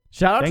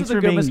Shout out Thanks to the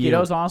for good being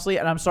mosquitoes, you. honestly,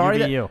 and I'm sorry You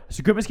that be you. it's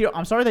a good mosquito.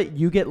 I'm sorry that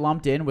you get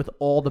lumped in with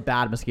all the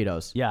bad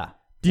mosquitoes. Yeah.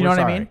 Do you know We're what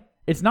I sorry. mean?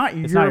 It's not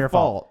your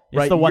fault. It's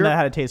right? the one You're- that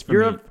had a taste for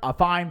You're meat. a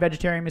fine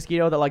vegetarian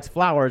mosquito that likes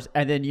flowers,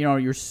 and then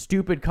your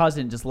stupid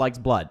cousin just likes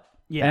blood.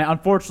 Yeah. And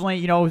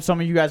unfortunately,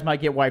 some of you guys might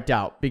get wiped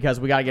out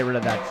because we got to get rid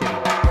of that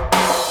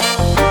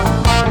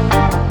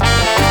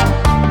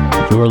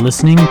shit. You're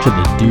listening to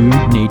the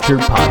Dude Nature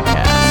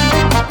Podcast.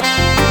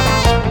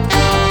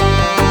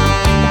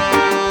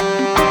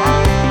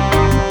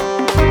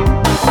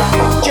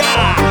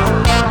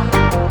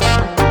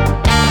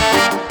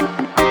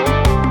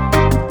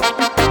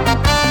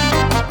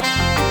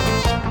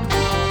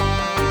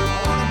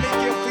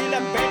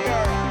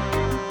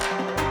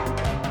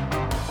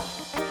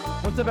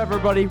 What's up,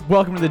 everybody?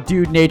 Welcome to the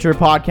Dude Nature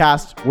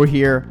Podcast. We're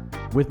here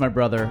with my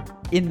brother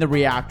in the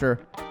reactor.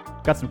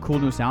 Got some cool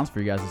new sounds for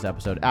you guys this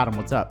episode. Adam,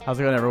 what's up? How's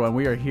it going, everyone?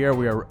 We are here.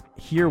 We are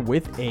here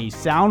with a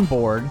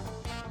soundboard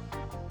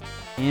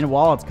and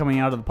while it's coming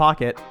out of the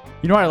pocket.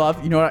 You know what I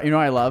love? You know what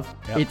I love?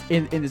 Yep.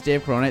 It's in this day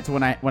of Corona. It's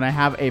when I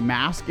have a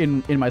mask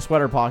in my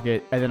sweater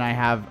pocket, and then I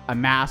have a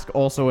mask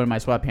also in my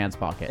sweatpants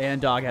pocket, And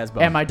dog has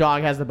bone. and my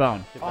dog has the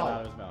bone. Get that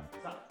out of his mouth.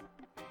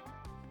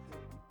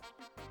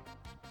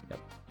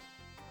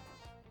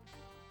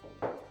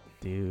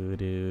 I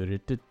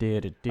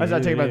was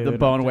not taking the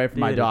bone away from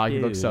my dog. He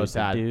looks so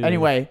sad.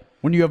 Anyway,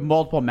 when you have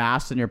multiple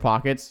masks in your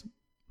pockets,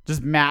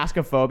 just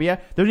maskophobia.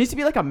 There needs to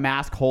be like a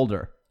mask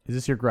holder. Is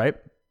this your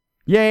gripe?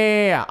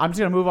 Yeah. I'm just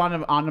gonna move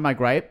on to my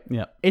gripe.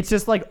 Yeah. It's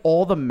just like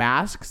all the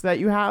masks that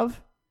you have,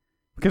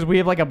 because we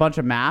have like a bunch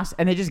of masks,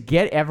 and they just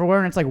get everywhere,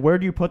 and it's like, where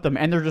do you put them?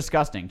 And they're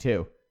disgusting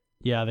too.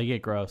 Yeah, they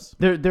get gross.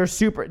 They're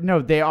super.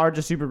 No, they are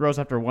just super gross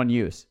after one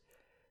use.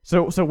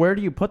 So where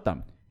do you put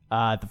them?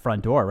 At the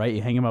front door, right?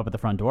 You hang them up at the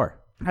front door.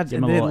 They Give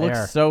 'em a little look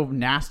air. so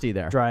nasty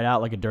there. Dry it out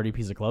like a dirty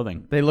piece of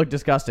clothing. They look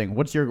disgusting.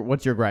 What's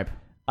your gripe?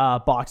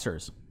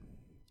 Boxers.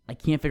 I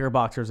can't figure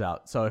boxers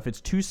out. So if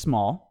it's too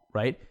small,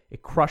 right,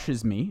 it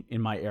crushes me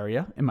in my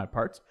area, in my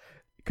parts.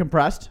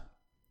 Compressed?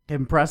 It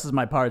compresses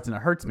my parts and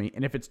it hurts me.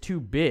 And if it's too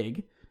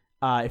big,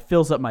 it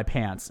fills up my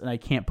pants and I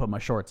can't put my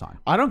shorts on.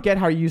 I don't get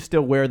how you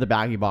still wear the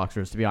baggy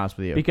boxers, to be honest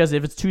with you. Because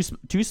if it's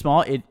too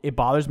small, it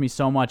bothers me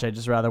so much. I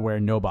just rather wear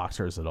no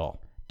boxers at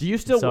all. Do you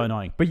still It's so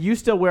annoying. But you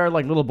still wear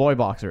like little boy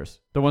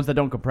boxers, the ones that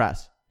don't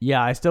compress.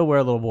 Yeah, I still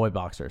wear little boy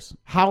boxers.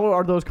 How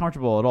are those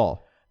comfortable at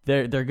all?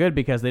 They're good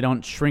because they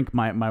don't shrink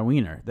my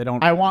wiener. They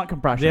don't. I want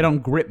compression. They don't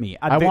grip me.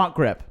 I want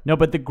grip. No,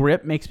 but the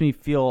grip makes me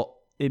feel.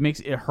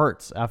 It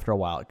hurts after a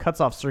while. It cuts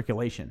off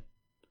circulation.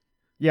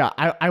 Yeah,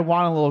 I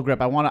want a little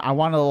grip. I want a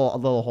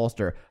little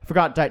holster. I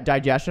forgot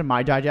digestion.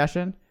 My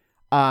digestion.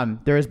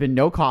 There has been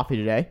no coffee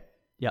today.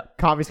 Yep.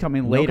 Coffee's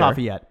coming later. No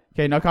coffee yet.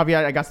 Okay, no coffee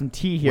yet. I got some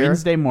tea here.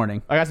 Wednesday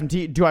morning. I got some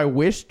tea. Do I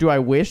wish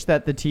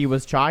that the tea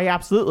was chai?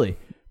 Absolutely.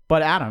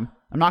 But Adam,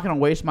 I'm not going to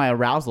waste my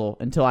arousal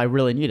until I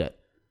really need it.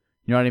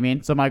 You know what I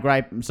mean? So my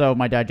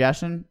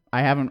digestion,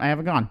 I haven't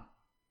gone.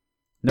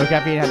 No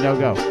caffeine, had no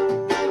go.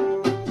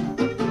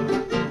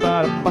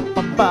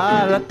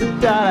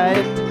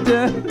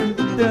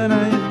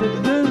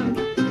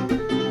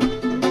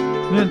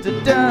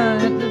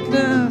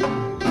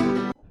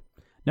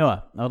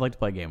 Noah, I would like to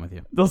play a game with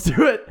you. Let's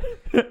do it.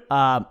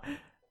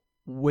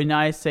 When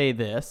I say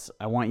this,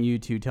 I want you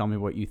to tell me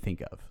what you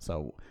think of.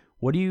 So,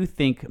 what do you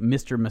think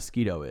Mr.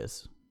 Mosquito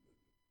is?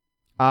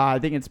 I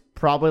think it's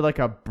probably like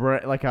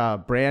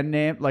a brand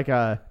name, like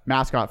a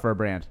mascot for a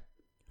brand.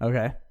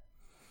 Okay.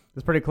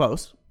 That's pretty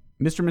close.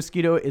 Mr.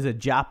 Mosquito is a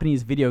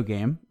Japanese video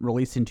game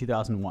released in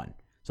 2001.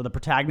 So the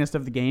protagonist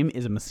of the game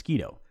is a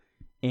mosquito.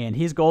 And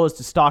his goal is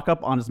to stock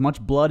up on as much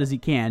blood as he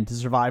can to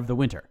survive the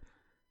winter.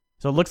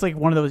 So it looks like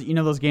one of those,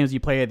 those games you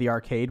play at the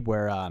arcade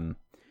where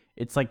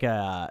it's like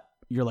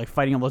you're like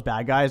fighting all those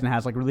bad guys and it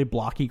has like really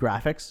blocky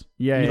graphics.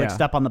 Yeah, and you yeah. like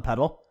step on the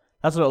pedal.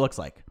 That's what it looks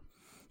like.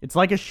 It's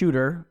like a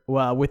shooter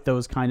with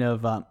those kind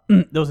of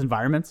those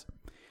environments.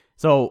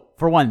 So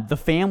for one, the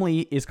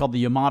family is called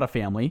the Yamada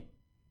family,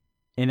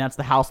 and that's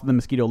the house that the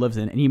mosquito lives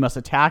in. And he must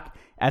attack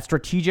at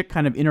strategic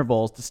kind of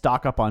intervals to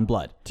stock up on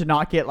blood. To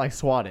not get like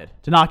swatted.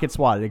 To not get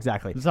swatted,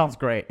 exactly. That sounds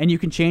great. And you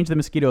can change the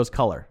mosquito's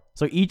color.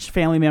 So each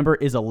family member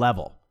is a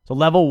level. So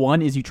level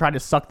 1 is you try to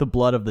suck the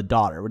blood of the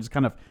daughter, which is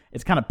kind of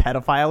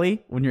pedophile-y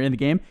when you're in the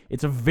game.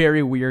 It's a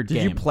very weird game.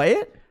 Did you play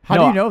it? How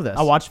do you know this?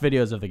 I watched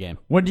videos of the game.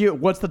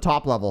 What's the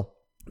top level?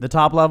 The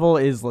top level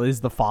is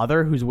the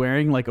father who's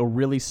wearing like a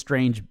really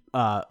strange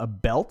a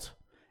belt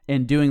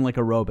and doing like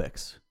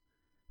aerobics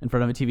in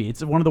front of a TV.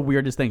 It's one of the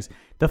weirdest things.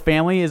 The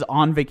family is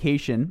on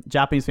vacation,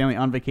 Japanese family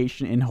on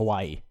vacation in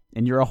Hawaii,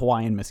 and you're a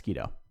Hawaiian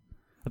mosquito.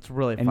 That's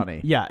really funny.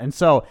 Yeah, and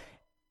so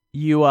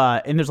you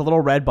and there's a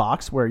little red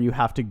box where you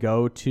have to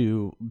go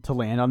to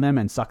land on them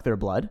and suck their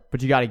blood.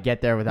 But you got to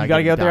get there without. You got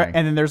to get there, dying.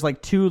 and then there's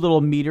like 2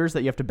 little meters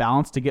that you have to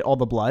balance to get all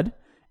the blood.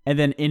 And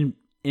then in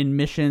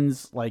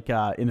missions like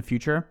in the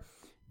future,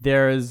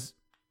 there's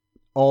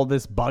all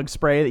this bug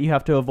spray that you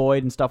have to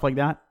avoid and stuff like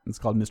that. It's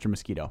called Mr.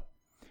 Mosquito.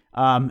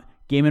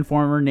 Game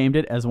Informer named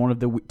it as one of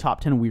the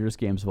top 10 weirdest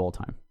games of all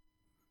time.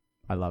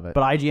 I love it.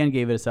 But IGN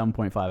gave it a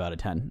 7.5 out of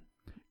 10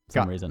 for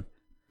some reason.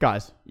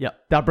 Guys, Yep.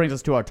 that brings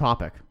us to our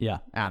topic. Yeah.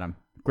 Adam,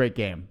 great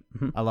game.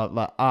 I love.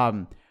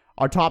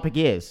 Our topic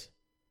is: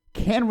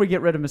 can we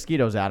get rid of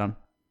mosquitoes, Adam?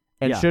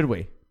 And Yeah. should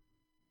we?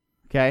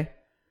 Okay.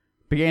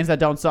 Big games that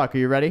don't suck. Are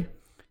you ready?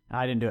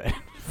 I didn't do it.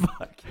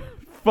 Fuck.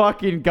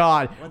 Fucking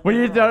God. We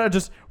need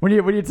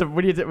some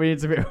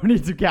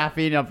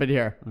caffeine up in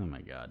here. Oh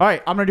my god. All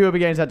right, I'm gonna do a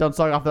big games that don't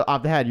suck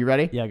off the head. You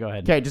ready? Yeah, go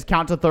ahead. Okay, just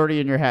count to 30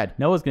 in your head.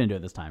 Noah's gonna do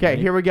it this time. Okay,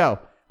 Ready? here we go.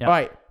 Yep. All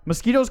right,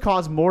 mosquitoes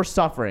cause more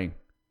suffering,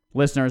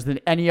 listeners, than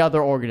any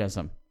other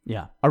organism.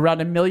 Yeah. Around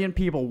 1 million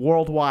people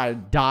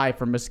worldwide die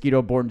from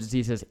mosquito-borne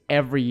diseases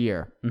every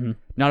year. Mm-hmm.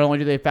 Not only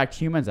do they affect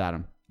humans,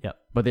 Adam, Yep.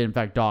 but they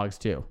infect dogs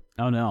too.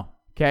 Oh no.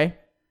 Okay?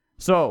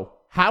 So,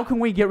 how can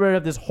we get rid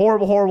of this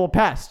horrible, horrible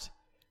pest?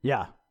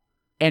 Yeah.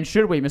 And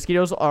should we?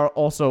 Mosquitoes are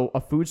also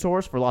a food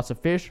source for lots of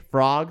fish,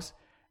 frogs,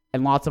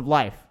 and lots of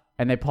life.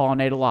 And they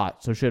pollinate a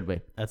lot. So should we?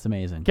 That's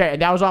amazing. Okay,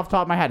 and that was off the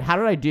top of my head. How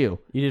did I do?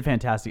 You did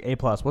fantastic. A+.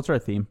 What's our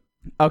theme?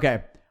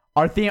 Okay.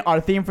 Our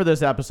theme for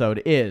this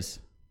episode is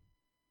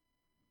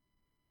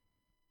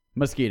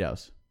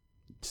mosquitoes.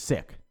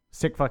 Sick.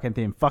 Sick fucking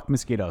theme. Fuck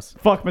mosquitoes.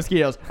 Fuck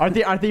mosquitoes. Our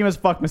theme is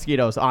fuck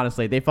mosquitoes,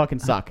 honestly. They fucking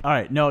suck. All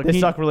right. No, They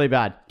suck really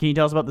bad. Can you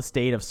tell us about the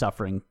state of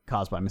suffering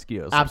caused by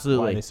mosquitoes?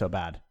 Absolutely. Why are they so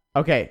bad?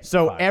 Okay,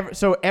 so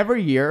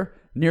every year,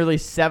 nearly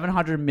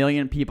 700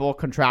 million people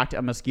contract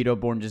a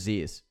mosquito-borne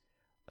disease.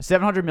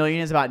 700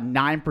 million is about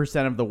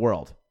 9% of the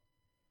world.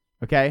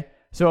 Okay?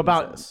 So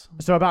about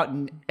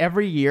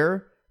every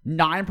year,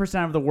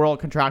 9% of the world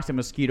contracts a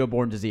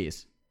mosquito-borne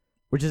disease,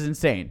 which is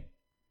insane.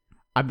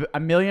 A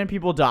million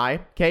people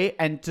die, okay?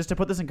 And just to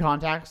put this in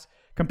context,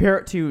 compare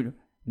it to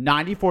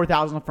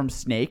 94,000 from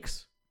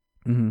snakes.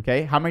 Mm-hmm.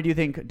 Okay? How many do you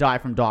think die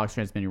from dogs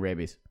transmitting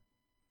rabies?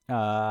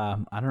 I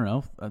don't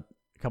know. A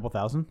couple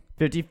thousand?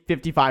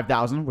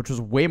 55,000, which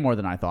was way more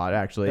than I thought,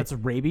 actually. That's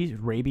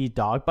rabies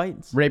dog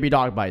bites? Rabies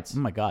dog bites. Oh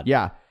my god.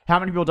 Yeah. How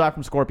many people die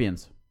from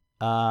scorpions?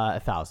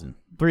 1,000.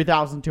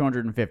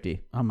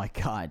 3,250. Oh my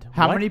god.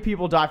 How What? many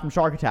people die from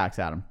shark attacks,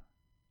 Adam?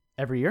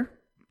 Every year?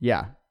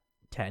 Yeah.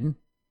 10.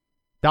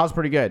 That was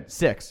pretty good.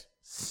 6.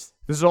 This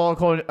is all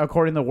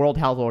according to the World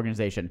Health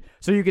Organization.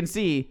 So you can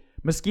see,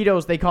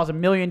 mosquitoes, they cause 1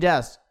 million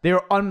deaths. They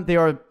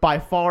are by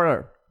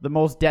far the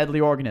most deadly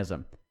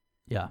organism.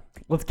 Yeah.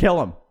 Let's kill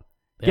them.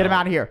 Get them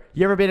out of here.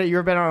 You ever been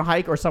on a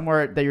hike or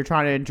somewhere that you're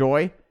trying to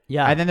enjoy?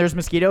 Yeah. And then there's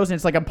mosquitoes and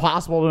it's like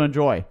impossible to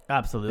enjoy.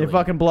 Absolutely. They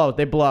fucking blow.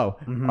 They blow.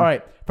 Mm-hmm. All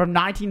right. From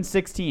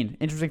 1916,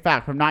 interesting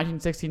fact, from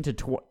 1916 to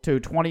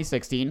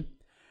 2016,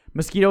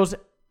 mosquitoes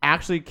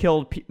actually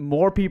killed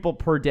more people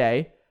per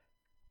day,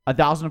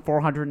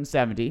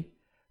 1,470,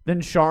 than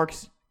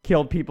sharks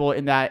killed people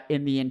in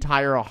the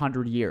entire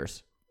 100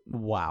 years.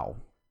 Wow.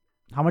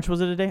 How much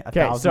was it a day? Okay,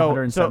 so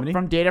 1,170?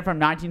 from data from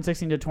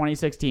 1916 to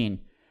 2016,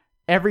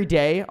 every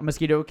day a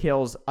mosquito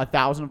kills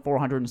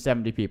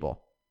 1,470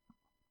 people.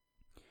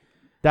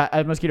 That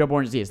a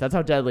mosquito-borne disease. That's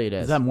how deadly it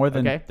is. Is that more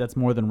than okay? That's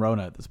more than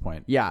Rona at this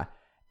point? Yeah.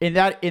 In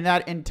that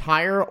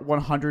entire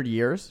 100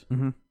 years,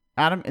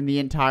 Adam, in the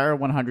entire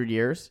 100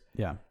 years,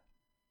 Yeah.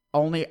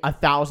 only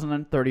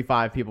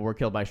 1,035 people were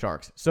killed by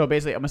sharks. So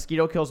basically, a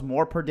mosquito kills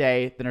more per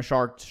day than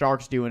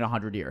sharks do in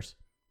 100 years.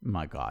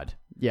 My god.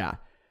 Yeah.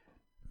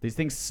 These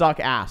things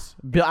suck ass.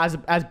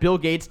 As Bill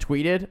Gates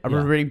tweeted, I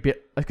was reading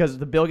because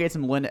the Bill Gates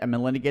and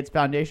Melinda Gates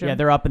Foundation. Yeah,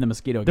 they're up in the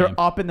mosquito They're game.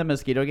 up in the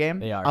mosquito game.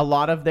 They are. A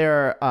lot of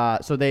their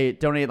so they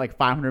donate like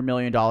 $500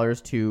 million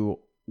to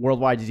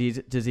worldwide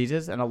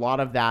diseases, and a lot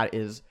of that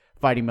is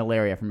fighting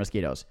malaria from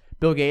mosquitoes.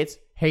 Bill Gates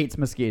hates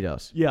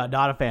mosquitoes. Yeah,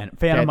 not a fan.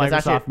 Fan Okay, of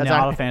Microsoft,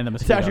 not a fan of the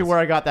mosquitoes. That's actually where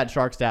I got that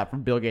shark stat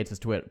from Bill Gates'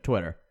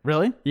 Twitter.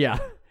 Really? Yeah.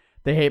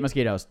 They hate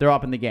mosquitoes. They're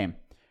up in the game.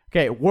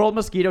 Okay, World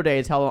Mosquito Day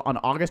is held on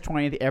August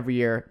 20th every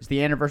year. It's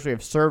the anniversary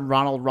of Sir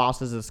Ronald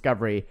Ross's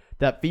discovery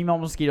that female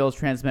mosquitoes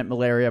transmit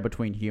malaria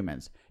between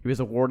humans. He was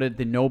awarded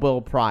the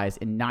Nobel Prize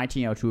in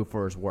 1902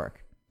 for his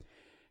work.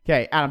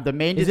 Okay, Adam, the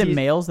main disease... Is it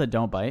males that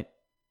don't bite?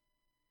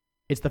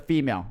 It's the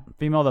female.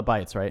 Female that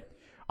bites, right?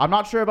 I'm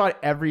not sure about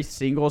every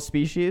single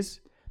species,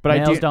 but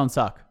Males I do... don't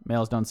suck.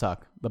 Males don't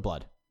suck. The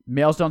blood.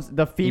 Males don't...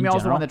 The female's the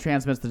general? one that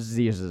transmits the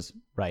diseases.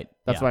 Right.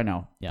 That's yeah. what I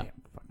know. Yeah. Damn,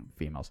 fucking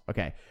females.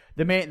 Okay.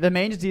 The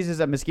main diseases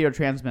that mosquito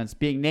transmits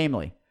being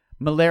namely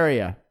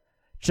malaria,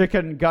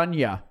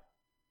 chikungunya.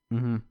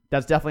 Mm-hmm.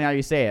 That's definitely how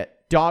you say it.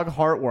 Dog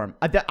heartworm.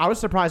 I was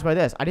surprised by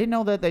this. I didn't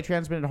know that they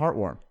transmitted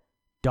heartworm.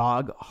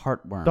 Dog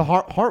heartworm. The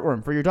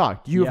heartworm for your dog.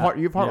 You have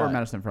heartworm Yeah.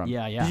 medicine from.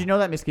 Yeah, yeah. Did you know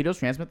that mosquitoes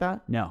transmit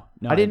that? No.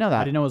 I didn't know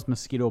that. I didn't know it was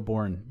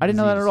mosquito-borne. I didn't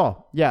know that disease. at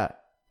all. Yeah.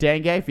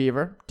 Dengue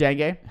fever.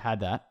 Dengue. Had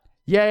that.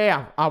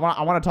 Yeah. I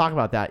want to talk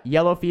about that.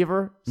 Yellow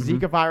fever,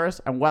 Zika virus,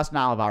 and West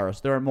Nile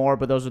virus. There are more,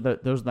 but those are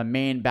the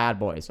main bad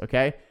boys.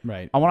 Okay.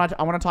 Right. I want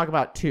to talk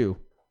about two.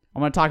 I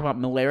want to talk about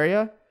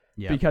malaria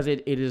because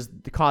it is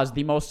caused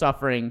the most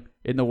suffering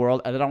in the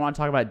world, and then I want to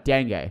talk about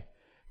dengue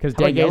because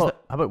dengue is How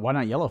about why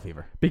not yellow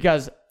fever?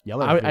 because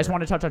Yellow I fever. just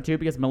want to touch on two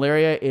because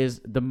malaria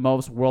is the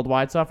most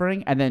worldwide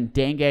suffering, and then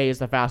dengue is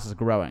the fastest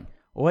growing.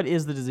 What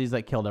is the disease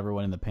that killed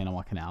everyone in the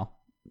Panama Canal?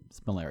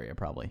 It's malaria,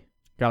 probably.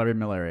 Gotta be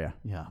malaria.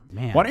 Yeah,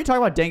 man. Why don't you talk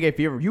about dengue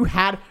fever? You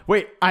had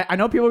I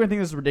know people are gonna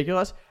think this is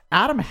ridiculous.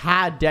 Adam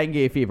had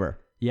dengue fever.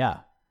 Yeah.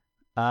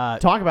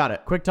 Talk about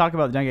it. Quick talk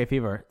about dengue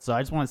fever. So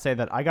I just want to say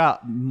that I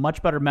got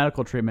much better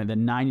medical treatment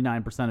than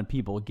 99% of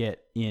people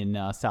get in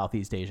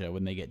Southeast Asia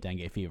when they get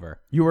dengue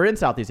fever. You were in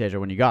Southeast Asia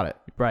when you got it.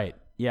 Right.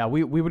 Yeah,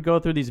 we would go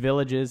through these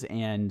villages,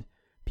 and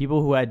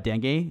people who had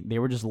dengue, they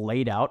were just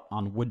laid out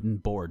on wooden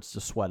boards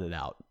to sweat it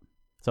out.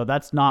 So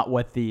that's not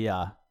what the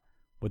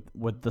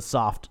with the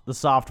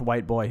soft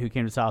white boy who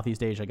came to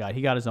Southeast Asia got.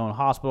 He got his own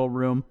hospital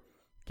room,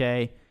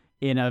 okay,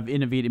 in a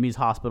Vietnamese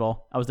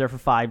hospital. I was there for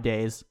 5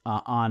 days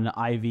on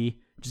IV,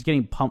 just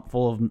getting pumped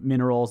full of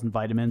minerals and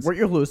vitamins. Were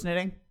you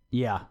hallucinating?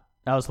 Yeah,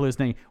 I was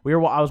hallucinating.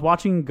 I was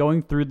watching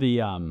going through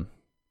the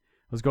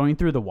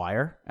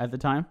Wire at the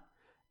time,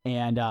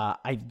 and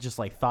I just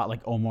like thought like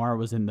Omar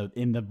was in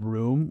the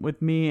room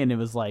with me, and it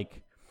was a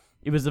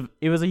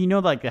you know,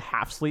 like a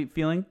half sleep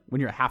feeling when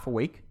you're half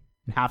awake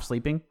and half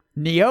sleeping.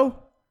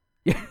 Neo?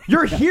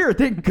 You're here,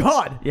 thank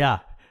God. Yeah.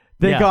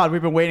 Thank God,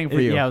 we've been waiting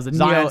for you. Yeah, it was a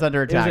Zion's Neo,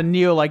 under attack. It was a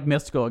Neo like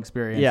mystical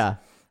experience. Yeah.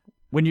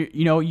 When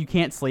you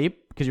can't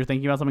sleep because you're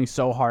thinking about something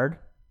so hard.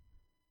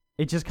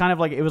 It just kind of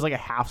like it was like a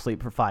half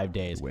sleep for 5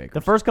 days.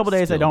 The first couple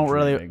days I don't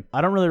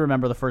really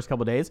remember the first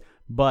couple days,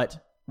 but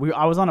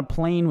I was on a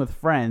plane with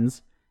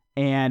friends,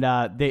 and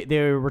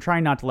they were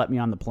trying not to let me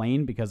on the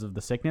plane because of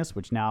the sickness,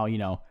 which now, you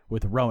know,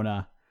 with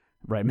Rona,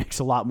 right, makes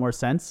a lot more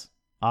sense,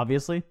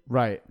 obviously.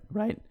 Right.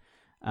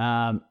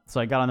 So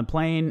I got on the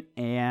plane,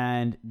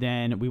 and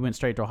then we went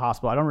straight to a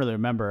hospital. I don't really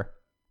remember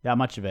that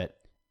much of it.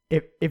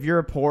 If you're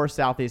a poor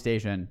Southeast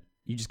Asian,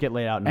 you just get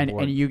laid out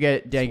and you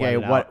get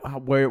dengue,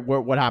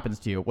 what happens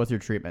to you? What's your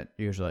treatment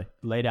usually?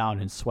 Lay down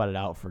and sweat it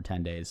out for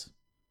 10 days.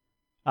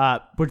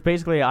 Which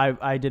basically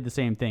I did the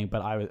same thing,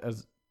 but I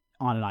was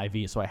on an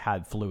IV, so I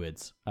had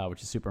fluids,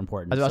 which is super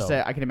important. I was about to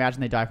say, I can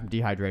imagine they die from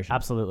dehydration.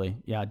 Absolutely.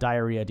 Yeah,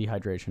 diarrhea,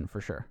 dehydration for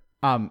sure.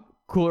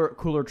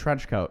 Cooler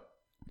trench coat.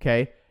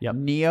 Okay. Yep.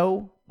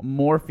 Neo,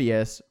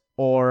 Morpheus,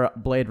 or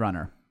Blade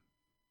Runner?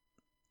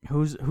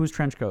 Who's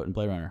Trenchcoat in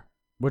Blade Runner?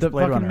 Which the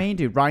Blade fucking Runner? main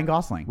dude, Ryan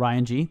Gosling.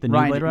 Ryan G, the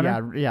new Blade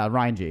Runner? Yeah,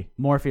 Ryan G.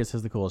 Morpheus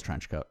has the coolest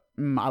trench coat.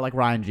 I like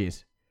Ryan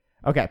G's.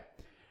 Okay.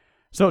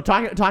 So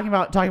talking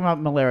about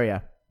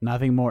malaria.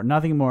 Nothing more,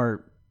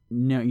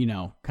 you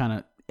know, kind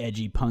of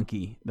edgy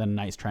punky than a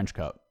nice trench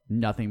coat.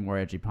 Nothing more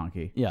edgy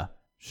punky. Yeah.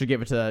 Should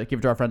give it to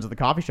our friends at the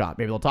coffee shop.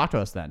 Maybe they'll talk to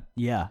us then.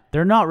 Yeah.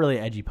 They're not really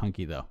edgy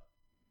punky though.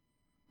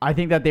 I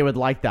think that they would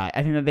like that.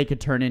 I think that they could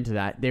turn into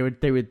that. They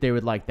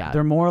would like that.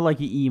 They're more like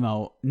an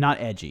emo,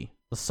 not edgy,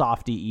 a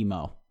softy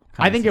emo.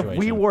 I think if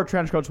we wore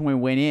trench coats when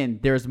we went in,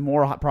 there's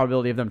more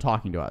probability of them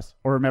talking to us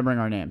or remembering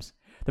our names.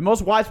 The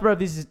most widespread of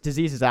these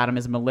diseases, Adam,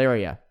 is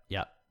malaria.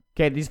 Yeah.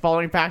 Okay, these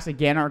following facts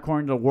again are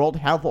according to the World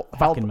Health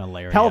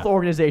malaria.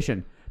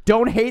 Organization.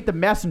 Don't hate the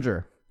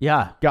messenger.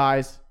 Yeah.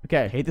 Guys.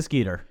 Okay. Hate the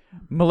skeeter.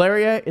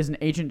 Malaria is an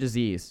ancient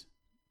disease,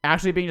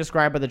 actually being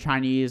described by the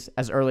Chinese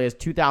as early as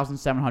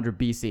 2700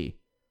 BC.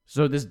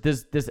 So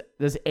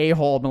this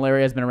a-hole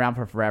malaria has been around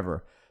for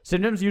forever.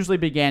 Symptoms usually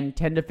begin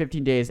 10 to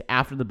 15 days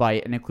after the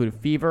bite and include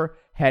fever,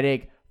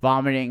 headache,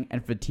 vomiting,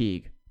 and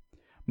fatigue.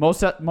 Most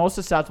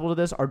susceptible to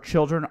this are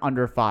children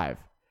under 5.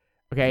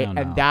 Okay,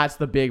 and that's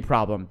the big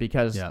problem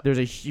because there's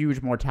a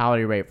huge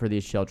mortality rate for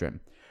these children.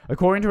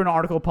 According to an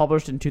article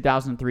published in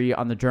 2003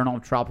 on the Journal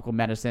of Tropical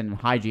Medicine and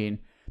Hygiene,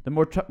 the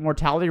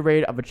mortality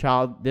rate of a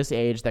child this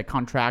age that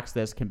contracts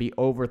this can be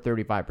over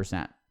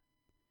 35%.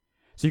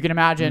 So you can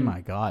imagine, oh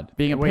my God,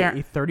 being a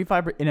parent,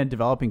 35 in a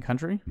developing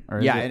country,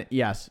 or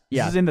yes,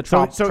 this is in the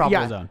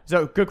tropical zone.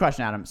 So good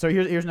question, Adam. So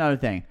here's another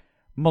thing: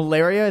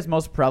 malaria is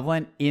most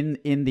prevalent in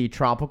the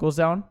tropical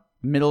zone,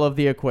 middle of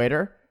the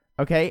equator.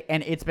 Okay,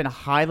 and it's been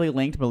highly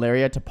linked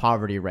malaria to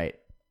poverty rate.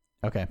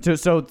 Okay,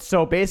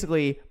 so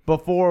basically,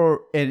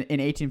 before in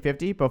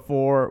 1850,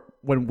 before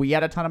when we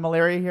had a ton of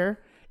malaria here,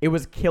 it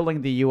was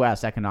killing the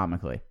U.S.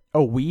 economically.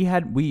 Oh, we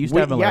used to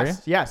have malaria.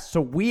 Yes. So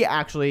we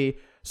actually.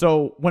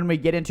 So when we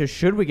get into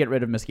should we get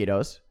rid of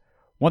mosquitoes,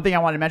 one thing I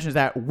want to mention is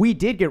that we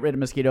did get rid of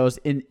mosquitoes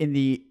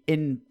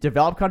in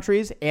developed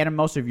countries and in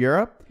most of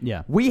Europe.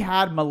 Yeah. We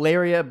had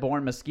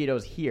malaria-borne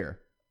mosquitoes here.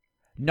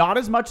 Not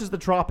as much as the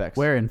tropics.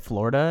 Where, in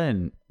Florida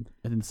and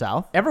in the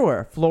South?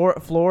 Everywhere.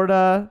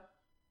 Florida,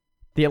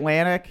 the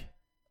Atlantic.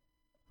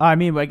 I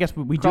mean, I guess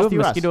we do have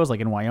mosquitoes like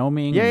in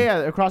Wyoming. Yeah,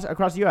 across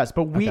the U.S.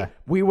 But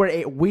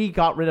we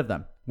got rid of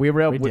them. We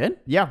did?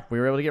 Yeah, we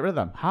were able to get rid of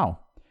them. How?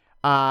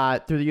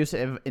 Through the use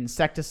of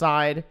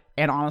insecticide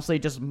and honestly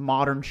just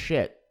modern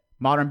shit.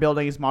 Modern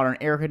buildings, modern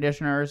air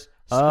conditioners,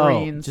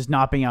 screens. Just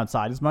not being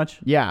outside as much?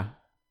 Yeah.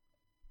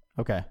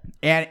 Okay.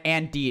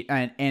 And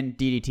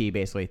DDT,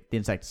 basically, the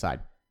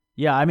insecticide.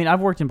 Yeah, I mean, I've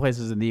worked in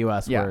places in the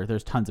U.S. where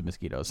there's tons of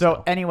mosquitoes.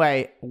 So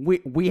anyway,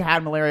 we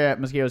had malaria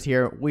mosquitoes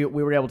here. We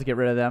were able to get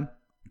rid of them.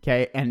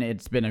 Okay, and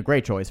it's been a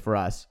great choice for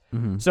us.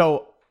 Mm-hmm.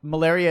 So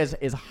malaria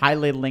is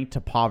highly linked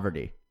to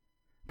poverty.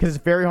 Because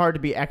it's very hard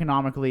to be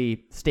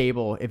economically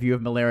stable if you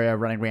have malaria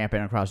running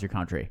rampant across your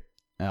country.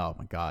 Oh,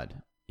 my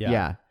God.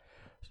 Yeah.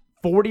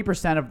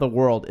 40% of the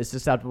world is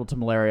susceptible to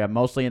malaria,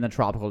 mostly in the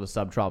tropical to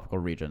subtropical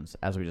regions,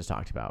 as we just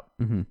talked about.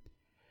 Mm-hmm.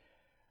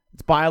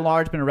 It's by and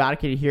large been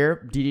eradicated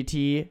here.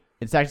 DDT,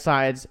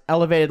 insecticides,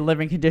 elevated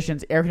living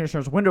conditions, air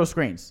conditioners, window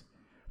screens.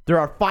 There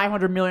are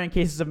 500 million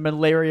cases of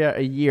malaria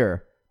a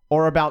year,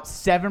 or about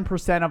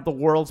 7% of the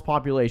world's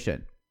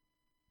population.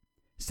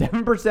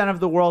 7% of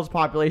the world's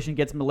population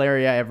gets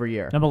malaria every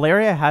year. Now,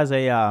 malaria has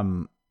a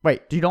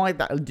Wait, do you don't like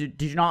that?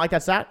 Did you not like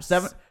that stat?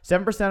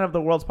 7% of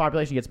the world's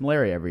population gets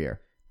malaria every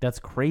year. That's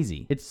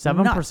crazy. It's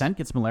 7%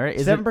 gets malaria.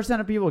 7%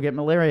 of people get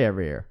malaria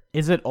every year.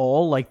 Is it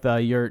all like the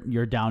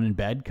you're down in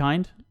bed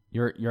kind?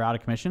 You're out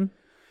of commission?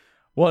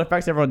 Well, it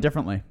affects everyone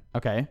differently.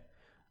 Okay,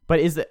 but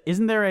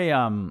isn't there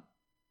a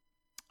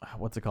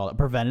what's it called? A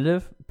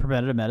preventative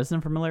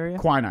medicine for malaria?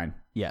 Quinine.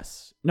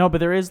 Yes. No, but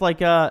there is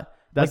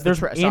there's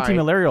sorry.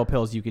 anti-malarial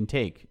pills you can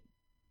take,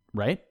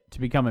 right, to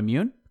become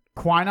immune.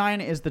 Quinine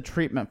is the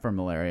treatment for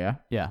malaria,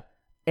 Yeah.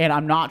 and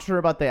I'm not sure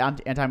about the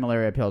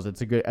anti-malaria pills.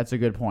 That's a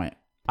good point.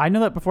 I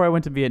know that before I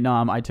went to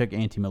Vietnam, I took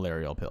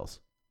anti-malarial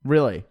pills.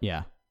 Really?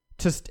 Yeah.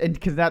 And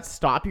can that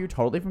stop you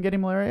totally from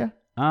getting malaria?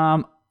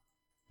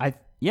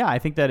 I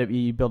think that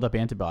you build up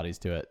antibodies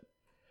to it.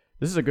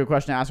 This is a good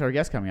question to ask our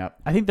guest coming up.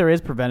 I think there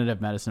is preventative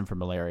medicine for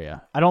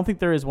malaria. I don't think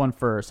there is one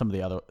for some of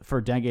the other.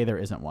 For dengue, there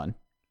isn't one.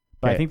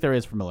 But Okay. I think there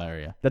is for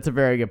malaria. That's a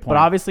very good point. But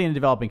obviously, in a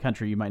developing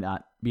country, you might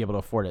not be able to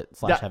afford it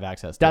 / have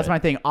access to That's it. my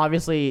thing.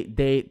 Obviously,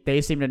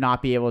 they seem to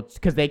not be able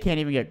because they can't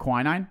even get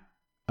quinine.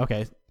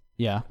 Okay.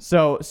 Yeah.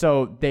 So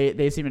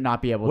they seem to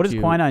not be able What to. does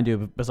quinine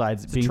do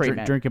besides being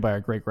treatment. drinking by our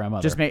great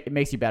grandmother? It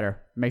makes you better.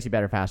 It makes you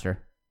better faster.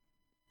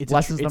 It's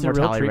Lessens the a real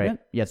mortality rate. treatment?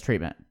 Yeah, it's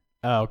treatment.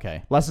 Oh,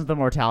 okay. Lessens the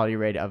mortality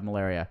rate of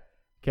malaria.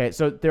 Okay,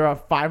 so there are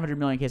 500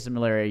 million cases of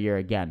malaria a year.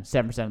 Again,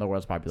 7% of the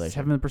world's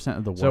population. 7%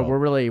 of the world.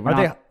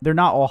 So They're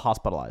not all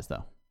hospitalized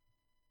though.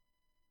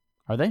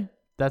 Are they?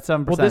 That's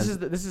 7%. Well, this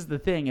is the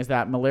thing is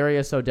that malaria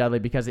is so deadly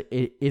because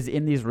it is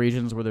in these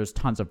regions where there's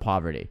tons of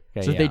poverty.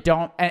 Okay, so yeah. they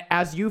don't.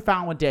 As you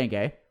found with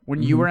dengue,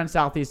 when you were in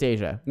Southeast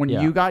Asia, when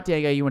Yeah. you got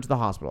dengue, you went to the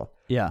hospital.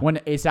 Yeah. When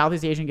a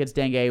Southeast Asian gets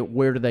dengue,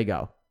 where do they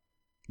go?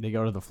 They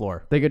go to the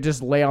floor. They could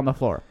just lay on the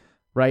floor,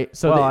 right?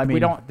 So Well, we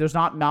don't. There's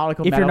not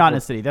medical. If you're not in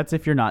a city, that's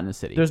if you're not in a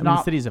city. There's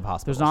not cities of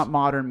hospitals. There's not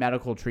modern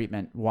medical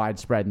treatment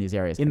widespread in these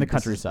areas. In the This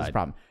is countryside. the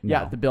problem. No.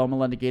 Yeah, the Bill and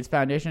Melinda Gates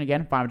Foundation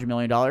again, $500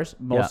 million.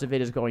 Most of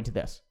it is going to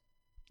this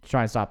to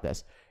try and stop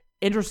this.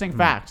 Interesting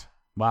fact.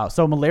 Wow.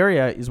 So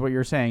malaria is what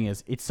you're saying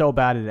is it's so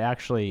bad it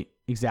actually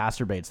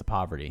exacerbates the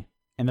poverty.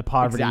 And the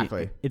poverty,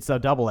 Exactly. It's a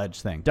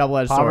double-edged thing.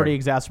 Double-edged Poverty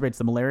exacerbates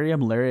the malaria.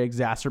 Malaria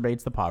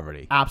exacerbates the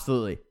poverty.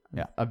 Absolutely.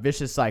 Yeah. A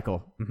vicious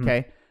cycle.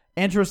 Okay.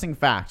 Interesting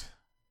fact.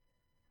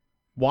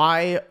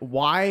 Why?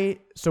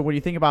 So when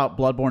you think about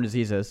bloodborne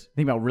diseases,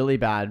 think about really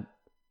bad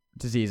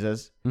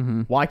diseases.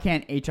 Mm-hmm. Why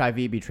can't HIV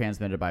be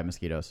transmitted by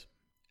mosquitoes?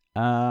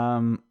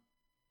 I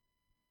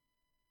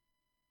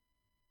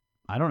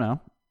don't know.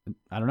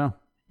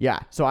 Yeah.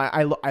 So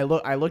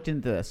I looked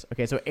into this.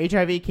 Okay. So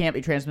HIV can't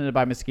be transmitted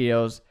by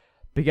mosquitoes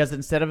because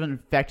instead of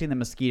infecting the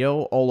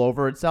mosquito all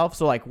over itself,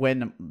 so like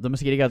when the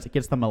mosquito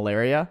gets the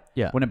malaria,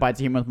 Yeah. when it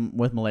bites a human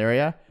with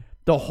malaria,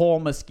 the whole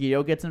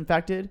mosquito gets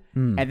infected,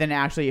 and then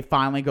actually it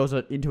finally goes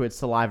into its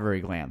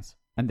salivary glands,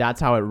 and that's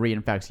how it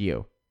reinfects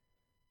you.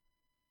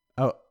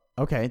 Oh,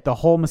 okay. The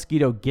whole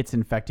mosquito gets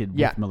infected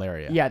with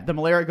malaria. Yeah, the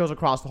malaria goes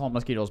across the whole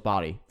mosquito's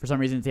body. For some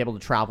reason, it's able to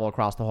travel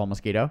across the whole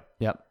mosquito.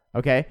 Yep.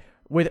 Okay.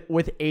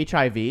 With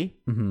HIV,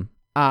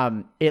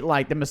 it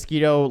like the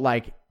mosquito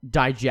like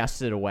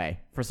digests it away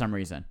for some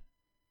reason.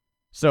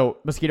 So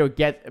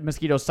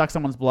mosquito sucks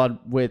someone's blood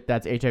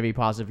that's HIV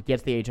positive,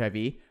 gets the HIV.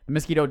 The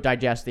mosquito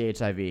digests the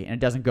HIV, and it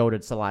doesn't go to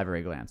its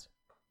salivary glands.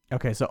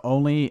 Okay, so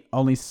only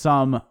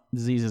some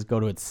diseases go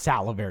to its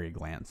salivary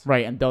glands.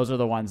 Right, and those are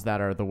the ones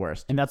that are the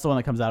worst. And that's the one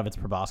that comes out of its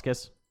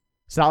proboscis.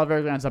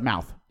 Salivary glands of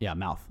mouth. Yeah,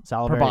 mouth.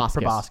 Salivary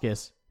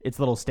proboscis. Its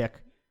little stick.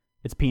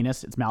 Its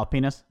penis. Its mouth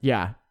penis.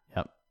 Yeah.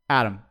 Yep.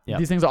 Adam, Yep.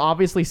 these things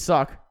obviously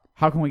suck.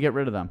 How can we get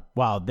rid of them?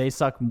 Wow, they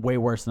suck way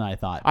worse than I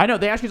thought. I know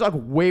they actually suck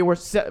way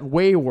worse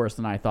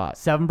than I thought.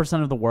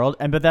 7% of the world,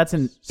 but that's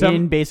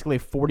in basically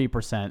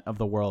 40% of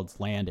the world's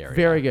land area.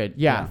 Very good.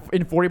 Yeah.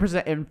 In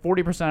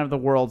 40% of the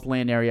world's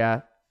land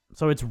area.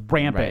 So it's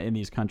rampant Right. in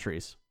these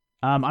countries.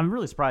 I'm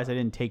really surprised I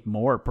didn't take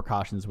more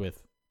precautions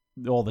with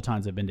all the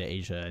times I've been to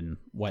Asia and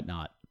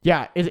whatnot.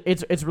 Yeah,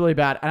 it's really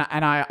bad,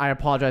 and I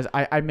apologize.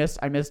 I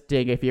missed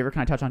dengue fever.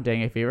 Can I touch on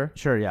dengue fever?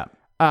 Sure, yeah.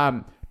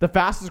 The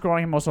fastest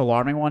growing and most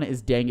alarming one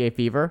is dengue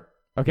fever.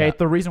 Okay, Yeah.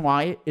 the reason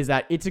why is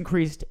that it's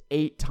increased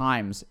 8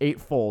 times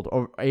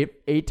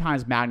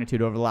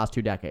magnitude over the last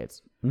 2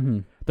 decades. Mm-hmm.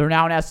 They're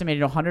now an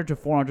estimated 100 to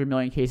 400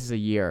 million cases a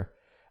year.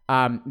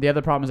 The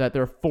other problem is that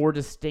there are 4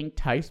 distinct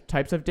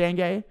types of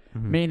dengue,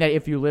 meaning that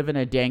if you live in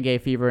a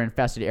dengue fever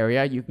infested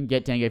area, you can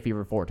get dengue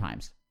fever 4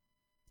 times.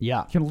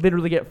 Yeah. You can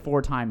literally get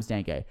 4 times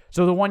dengue.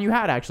 So the one you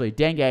had actually,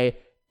 dengue,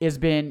 is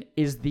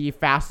the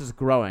fastest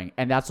growing,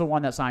 and that's the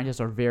one that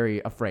scientists are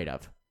very afraid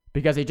of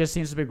because it just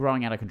seems to be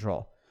growing out of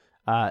control.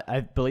 I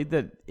believe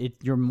that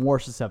you're more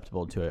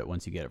susceptible to it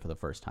once you get it for the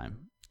first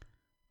time.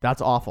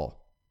 That's awful.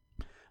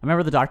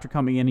 remember the doctor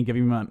coming in and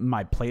giving me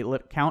my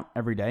platelet count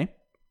every day.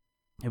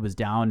 It was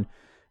down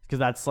because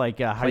that's like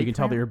how you can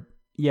tell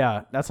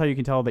that that's how you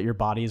can tell that your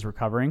body is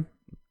recovering.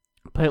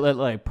 Platelet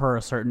like per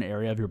a certain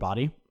area of your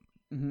body.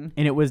 Mm-hmm.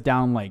 And it was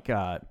down like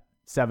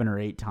 7 or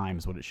 8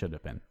 times what it should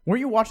have been. Were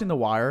you watching The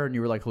Wire and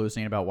you were like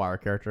hallucinating about Wire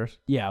characters?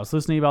 Yeah, I was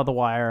listening about The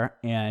Wire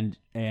and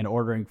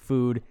ordering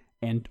food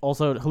and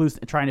also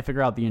trying to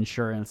figure out the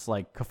insurance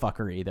like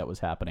kafuckery that was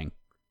happening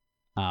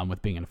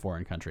with being in a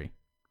foreign country.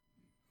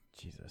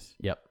 Jesus.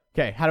 Yep.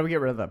 Okay, how do we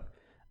get rid of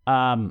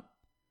them?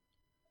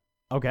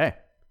 Okay.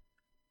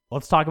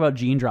 Let's talk about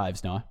gene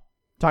drives, Noah.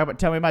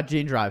 Tell me about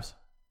gene drives.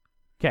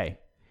 Okay.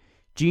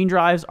 Gene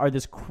drives are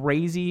this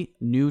crazy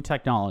new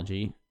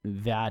technology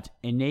that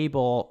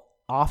enable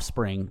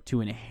offspring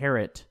to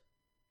inherit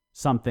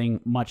something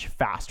much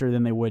faster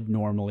than they would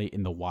normally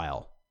in the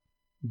wild.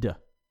 Duh.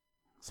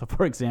 So,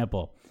 for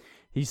example,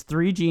 these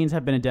 3 genes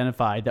have been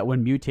identified that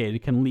when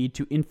mutated can lead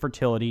to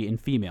infertility in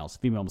female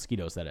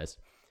mosquitoes, that is.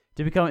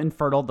 To become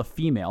infertile, the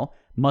female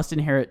must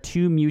inherit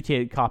 2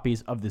 mutated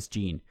copies of this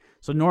gene.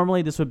 So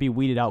normally this would be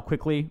weeded out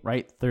quickly,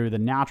 right, through the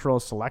natural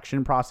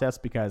selection process,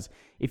 because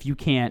if you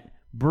can't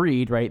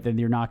breed, right, then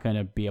you're not going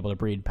to be able to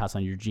breed and pass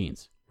on your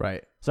genes.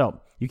 Right.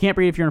 So you can't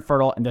breed if you're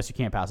infertile, and thus you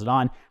can't pass it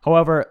on.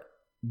 However,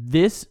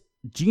 this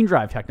gene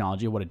drive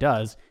technology, what it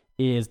does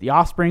is the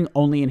offspring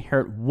only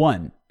inherit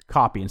 1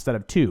 copy instead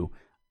of 2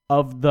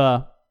 of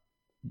the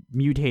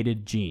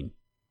mutated gene.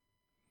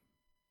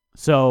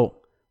 So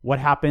what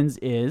happens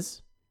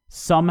is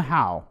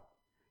somehow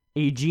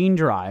a gene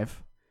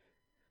drive,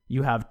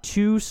 you have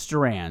 2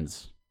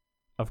 strands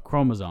of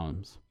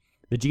chromosomes.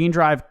 The gene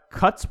drive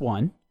cuts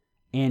one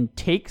and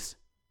takes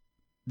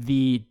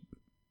the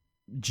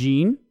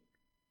gene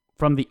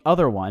from the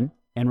other one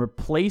and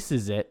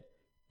replaces it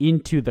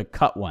into the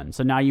cut one.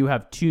 So now you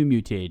have 2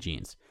 mutated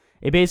genes.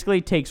 It basically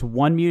takes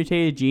 1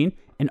 mutated gene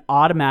and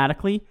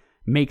automatically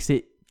makes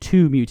it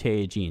 2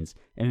 mutated genes,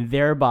 and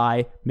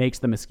thereby makes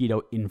the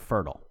mosquito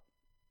infertile.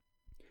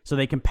 So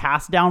they can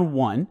pass down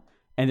 1,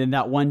 and then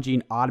that 1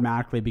 gene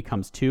automatically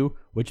becomes 2,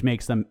 which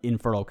makes them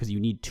infertile because you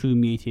need 2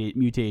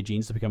 mutated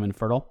genes to become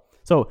infertile.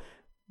 So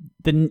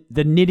the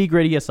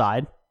nitty-gritty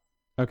aside,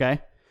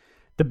 okay,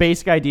 the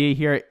basic idea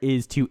here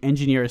is to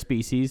engineer a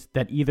species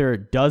that either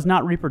does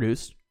not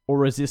reproduce or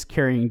resists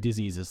carrying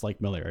diseases like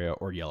malaria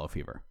or yellow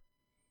fever.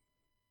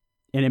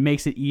 And it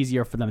makes it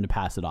easier for them to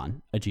pass it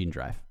on, a gene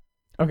drive.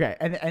 Okay,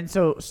 and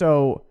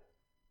so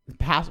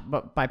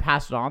by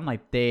pass it on,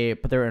 like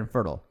they're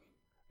infertile.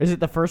 Is it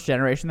the first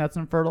generation that's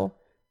infertile?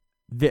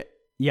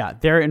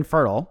 They're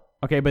infertile.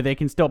 Okay, but they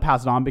can still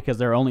pass it on because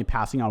they're only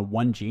passing on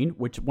 1 gene,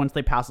 which once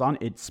they pass it on,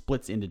 it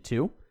splits into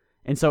 2.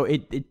 And so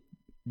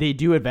they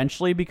do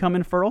eventually become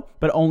infertile,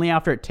 but only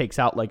after it takes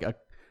out like a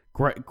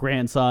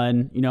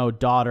grandson,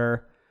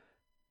 daughter,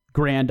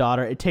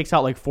 granddaughter. It takes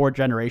out like 4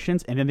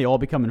 generations, and then they all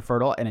become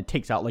infertile, and it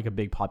takes out like a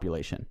big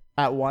population.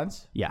 At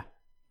once? Yeah,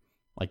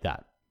 like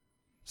that.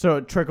 So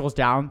it trickles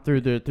down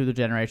through the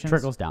generations?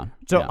 Trickles down.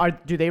 So yeah.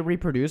 Do they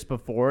reproduce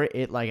before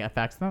it like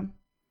affects them?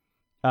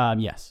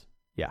 Yes.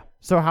 Yeah.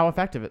 So how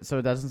effective it? So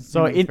it doesn't.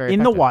 So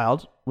in the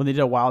wild, when they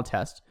did a wild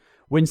test,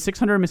 when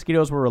 600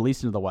 mosquitoes were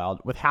released into the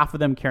wild, with half of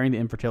them carrying the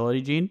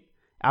infertility gene,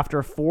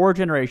 after 4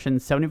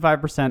 generations,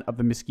 75% of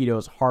the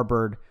mosquitoes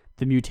harbored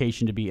the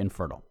mutation to be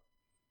infertile.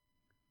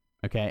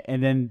 Okay,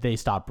 and then they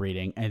stopped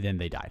breeding, and then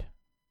they died.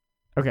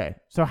 Okay,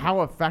 so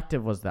how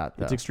effective was that,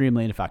 though? It's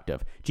extremely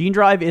ineffective. Gene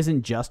drive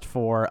isn't just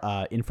for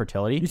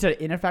infertility. You said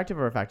ineffective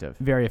or effective?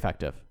 Very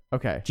effective.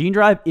 Okay. Gene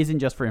drive isn't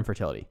just for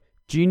infertility.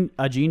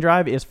 A gene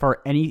drive is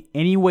for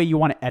any way you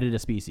want to edit a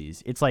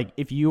species. It's like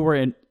if you were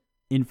in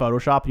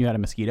Photoshop and you had a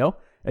mosquito,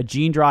 a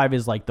gene drive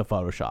is like the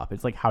Photoshop.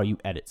 It's like how you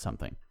edit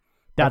something.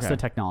 That's the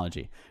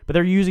technology. But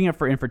they're using it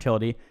for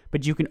infertility,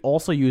 but you can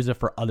also use it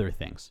for other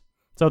things.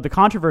 So the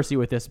controversy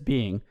with this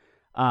being,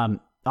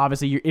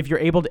 obviously, if you're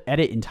able to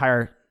edit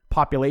entire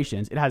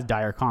populations, it has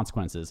dire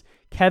consequences.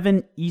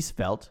 Kevin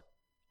Eastfeldt,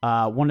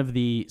 one of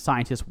the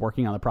scientists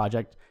working on the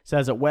project,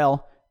 says it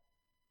well.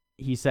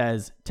 He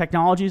says,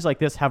 technologies like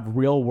this have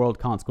real world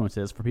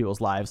consequences for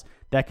people's lives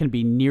that can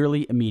be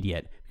nearly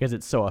immediate because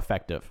it's so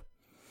effective.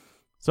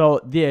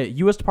 So the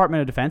U.S.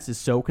 Department of Defense is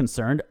so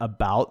concerned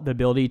about the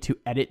ability to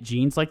edit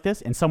genes like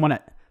this and someone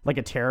like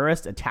a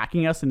terrorist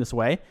attacking us in this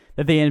way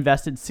that they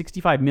invested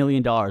 $65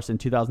 million in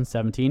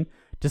 2017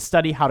 to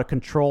study how to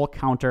control,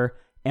 counter,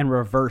 and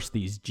reverse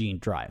these gene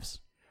drives.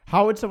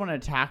 How would someone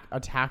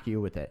attack you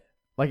with it?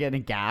 Like in a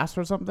gas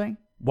or something?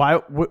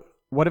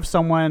 What if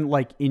someone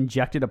like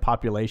injected a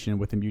population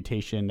with a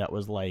mutation that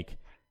was like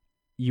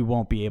you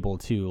won't be able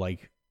to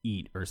like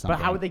eat or something?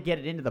 But how would they get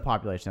it into the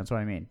population? That's what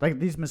I mean. Like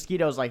these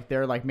mosquitoes, like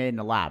they're like made in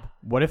a lab.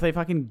 What if they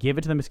fucking give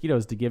it to the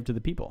mosquitoes to give to the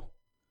people?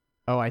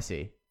 Oh, I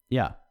see.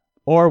 Yeah.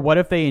 Or what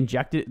if they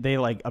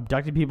like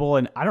abducted people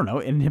and I don't know,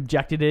 and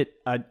injected it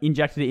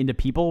into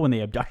people when they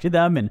abducted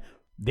them and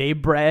they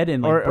bred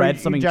and like bred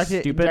something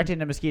stupid. Injected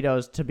into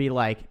mosquitoes to be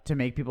like to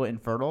make people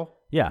infertile.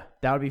 Yeah,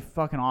 that would be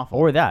fucking awful.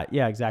 Or that,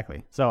 yeah,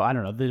 exactly. So I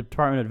don't know. The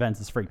Department of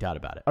Defense is freaked out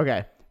about it.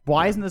 Okay,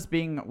 why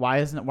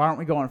aren't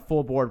we going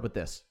full board with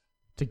this?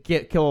 to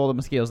kill all the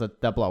mosquitoes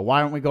that blow?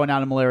 Why aren't we going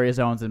down to malaria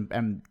zones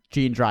and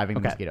gene driving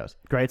the mosquitoes?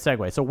 Great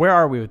segue. So where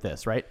are we with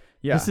this, right?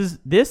 Yeah.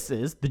 This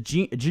is the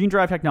gene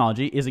drive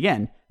technology is,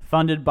 again,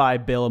 funded by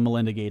Bill and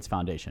Melinda Gates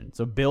Foundation.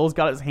 So Bill's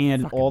got his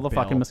hand in all the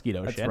fucking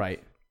mosquito shit. That's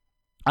right.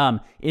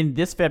 In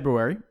this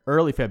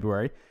early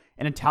February,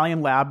 an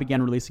Italian lab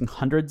began releasing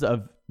hundreds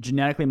of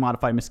genetically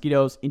modified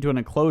mosquitoes into an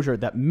enclosure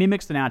that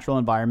mimics the natural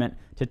environment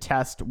to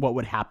test what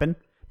would happen,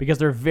 because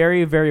they're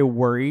very, very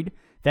worried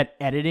that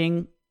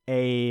editing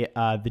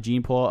the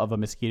gene pool of a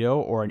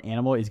mosquito or an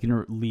animal is going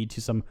to lead to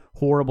some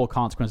horrible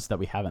consequences that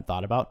we haven't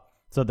thought about.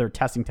 So they're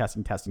testing.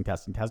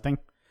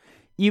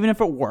 Even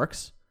if it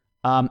works,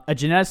 a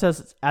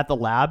geneticist at the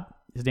lab,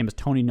 his name is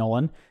Tony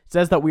Nolan,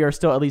 says that we are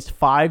still at least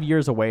 5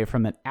 years away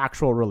from an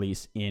actual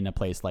release in a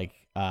place like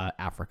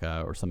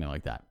Africa or something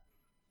like that.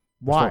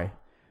 Why? So,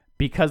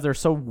 because they're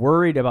so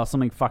worried about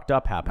something fucked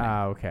up happening.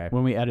 Okay.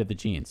 When we edit the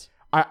genes.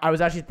 I was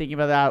actually thinking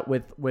about that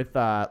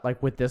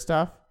with this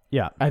stuff.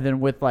 Yeah. And then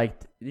with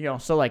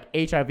so like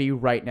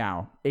HIV right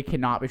now, it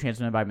cannot be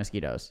transmitted by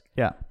mosquitoes.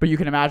 Yeah. But you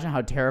can imagine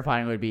how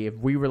terrifying it would be if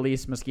we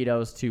released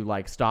mosquitoes to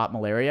like stop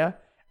malaria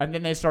and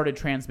then they started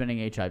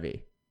transmitting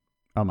HIV.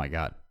 Oh my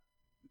God.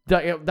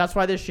 That's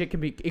why this shit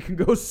can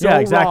go so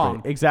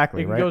wrong.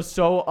 Exactly. It can go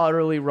so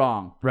utterly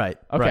wrong. Right.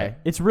 Okay. Right.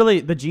 It's really,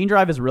 the gene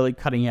drive is really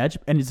cutting edge,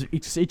 and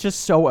it's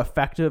just so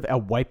effective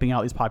at wiping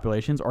out these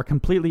populations or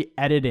completely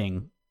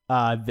editing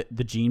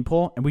the gene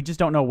pool, and we just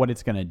don't know what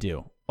it's going to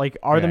do. Like,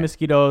 are the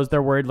mosquitoes,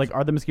 they're worried, like,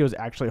 are the mosquitoes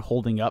actually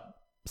holding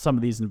up some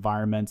of these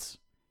environments,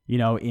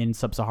 in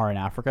sub-Saharan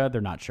Africa?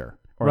 They're not sure.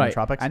 Or in the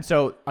tropics. And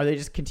so are they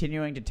just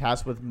continuing to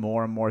test with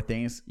more and more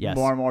things, Yes.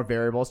 more and more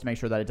variables to make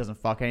sure that it doesn't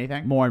fuck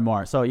anything? More and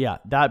more. So, yeah,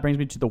 that brings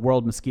me to the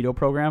World Mosquito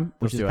Program,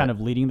 which is kind of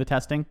leading the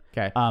testing.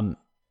 Okay.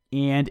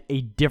 And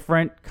a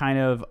different kind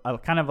of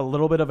a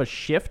little bit of a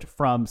shift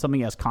from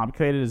something as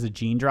complicated as a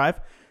gene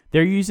drive.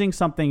 They're using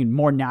something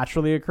more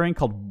naturally occurring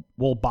called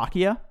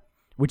Wolbachia,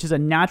 which is a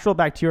natural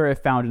bacteria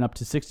found in up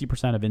to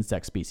 60% of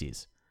insect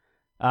species.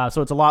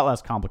 So it's a lot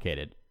less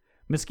complicated.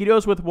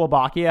 Mosquitoes with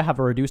Wolbachia have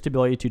a reduced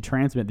ability to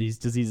transmit these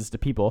diseases to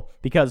people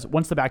because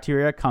once the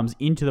bacteria comes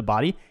into the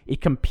body,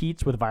 it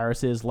competes with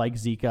viruses like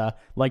Zika,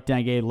 like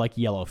dengue, like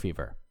yellow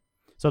fever.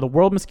 So the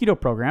World Mosquito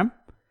Program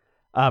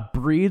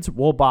breeds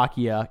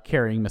Wolbachia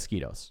carrying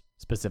mosquitoes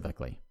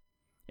specifically.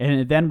 And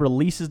it then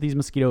releases these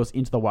mosquitoes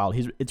into the wild.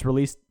 It's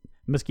released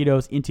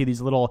mosquitoes into these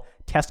little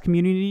test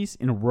communities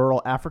in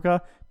rural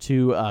Africa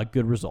to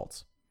good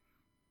results.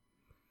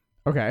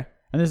 Okay.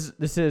 And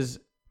this is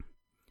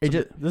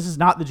this is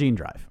not the gene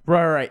drive.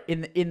 Right.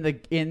 In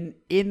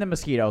the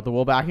mosquito, the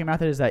Wolbachia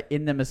method is that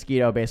in the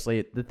mosquito,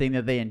 basically the thing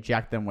that they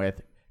inject them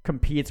with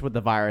competes with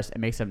the virus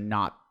and makes them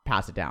not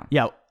pass it down.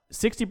 Yeah,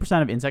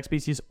 60% of insect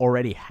species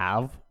already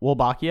have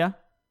Wolbachia.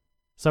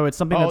 So it's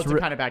something that's it's a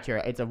kind of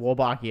bacteria. It's a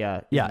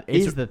Wolbachia. Yeah,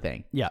 is the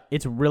thing. Yeah,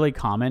 it's really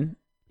common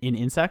in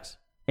insects,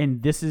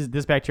 and this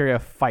bacteria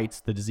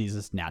fights the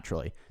diseases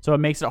naturally. So it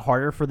makes it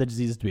harder for the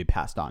diseases to be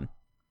passed on.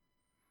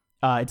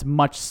 It's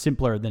much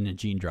simpler than a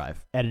gene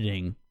drive,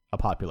 editing a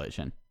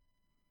population.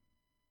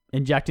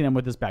 Injecting them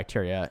with this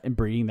bacteria and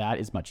breeding that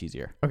is much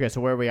easier. Okay,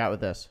 so where are we at with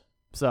this?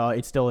 So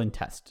it's still in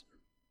test.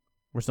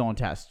 We're still in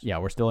test. Yeah,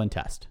 we're still in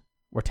test.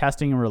 We're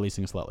testing and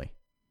releasing slowly.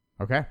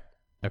 Okay.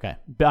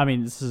 But I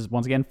mean, this is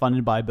once again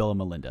funded by Bill and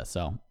Melinda,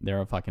 so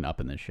they're fucking up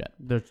in this shit.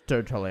 They're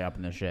totally up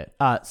in this shit.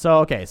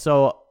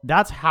 So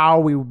that's how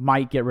we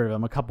might get rid of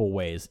them a couple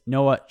ways.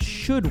 Noah,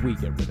 should we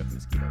get rid of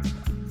mosquitoes?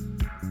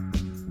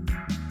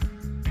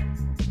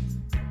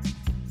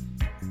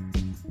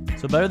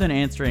 So better than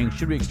answering,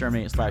 should we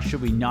exterminate /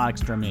 should we not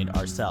exterminate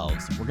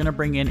ourselves, we're going to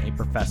bring in a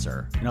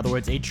professor, in other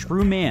words, a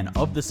true man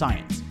of the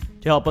science,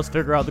 to help us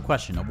figure out the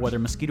question of whether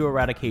mosquito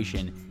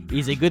eradication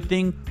is a good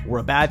thing or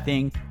a bad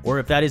thing, or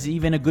if that is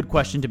even a good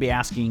question to be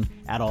asking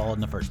at all in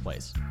the first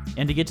place.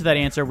 And to get to that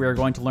answer, we are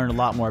going to learn a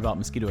lot more about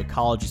mosquito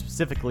ecology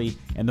specifically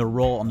and their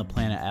role on the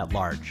planet at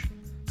large.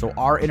 So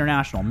our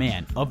international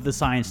man of the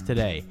science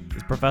today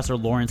is Professor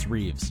Lawrence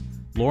Reeves.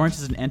 Lawrence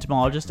is an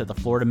entomologist at the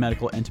Florida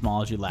Medical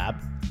Entomology Lab.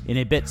 In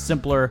a bit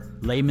simpler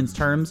layman's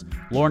terms,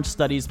 Lawrence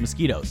studies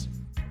mosquitoes,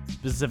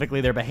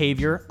 specifically their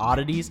behavior,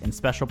 oddities, and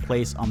special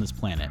place on this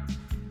planet.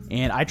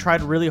 And I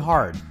tried really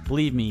hard,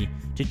 believe me,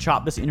 to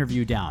chop this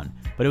interview down,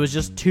 but it was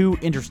just too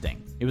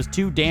interesting. It was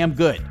too damn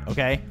good,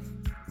 okay?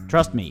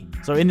 Trust me.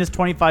 So in this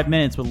 25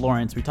 minutes with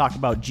Lawrence, we talk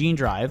about gene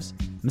drives,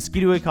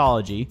 mosquito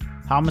ecology,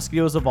 how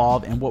mosquitoes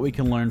evolve, and what we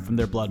can learn from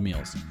their blood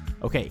meals.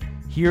 Okay,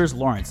 here's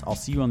Lawrence. I'll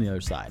see you on the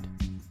other side.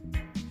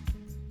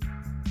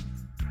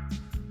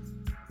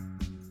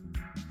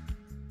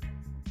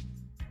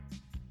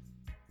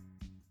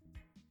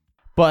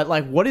 But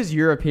like, what is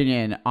your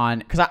opinion on?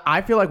 Because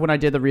I feel like when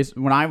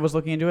I was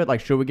looking into it,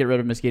 like, should we get rid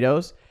of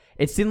mosquitoes?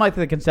 It seemed like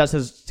the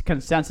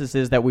consensus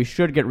is that we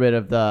should get rid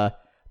of the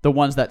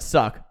ones that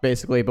suck,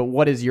 basically. But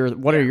what are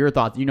your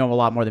thoughts? You know a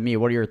lot more than me.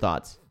 What are your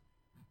thoughts?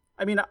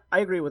 I mean, I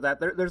agree with that.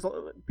 There's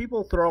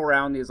people throw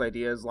around these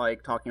ideas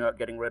like talking about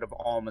getting rid of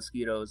all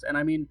mosquitoes, and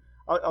I mean,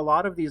 a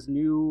lot of these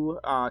new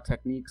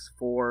techniques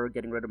for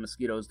getting rid of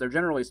mosquitoes, they're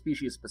generally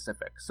species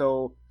specific.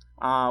 So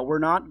we're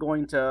not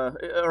going to,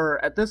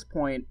 or at this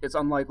point, it's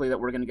unlikely that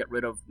we're going to get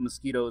rid of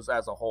mosquitoes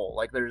as a whole.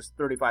 Like there's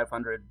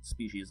 3,500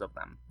 species of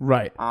them.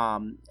 Right.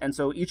 And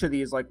so each of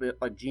these, like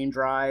gene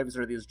drives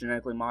or these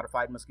genetically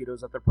modified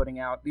mosquitoes that they're putting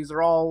out, these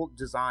are all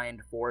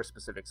designed for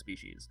specific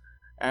species.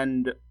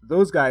 And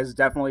those guys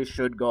definitely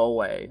should go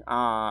away.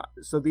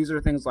 So these are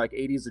things like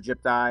Aedes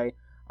aegypti,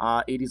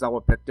 Aedes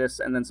albopictus,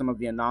 and then some of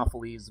the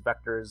Anopheles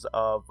vectors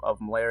of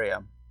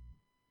malaria.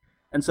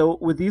 And so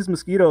with these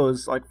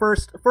mosquitoes, like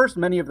first,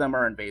 many of them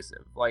are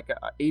invasive. Like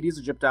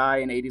Aedes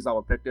aegypti and Aedes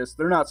albopictus,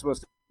 they're not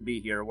supposed to be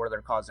here where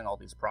they're causing all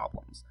these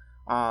problems.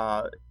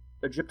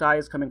 Aegypti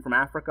is coming from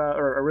Africa,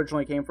 or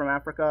originally came from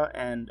Africa,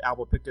 and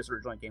albopictus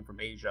originally came from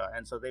Asia.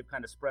 And so they've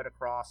kind of spread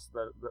across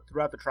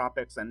throughout the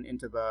tropics and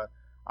into the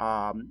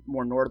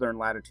more northern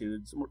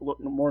latitudes,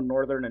 more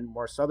northern and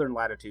more southern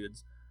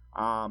latitudes.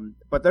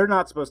 But they're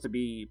not supposed to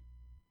be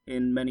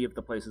in many of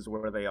the places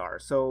where they are.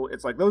 So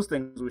it's like those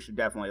things we should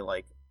definitely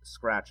like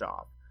scratch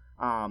off.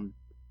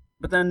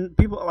 But then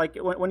people like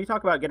when you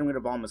talk about getting rid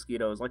of all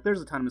mosquitoes, like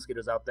there's a ton of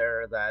mosquitoes out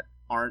there that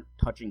aren't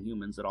touching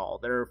humans at all.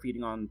 They're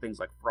feeding on things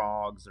like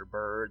frogs or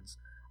birds.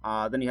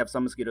 Then you have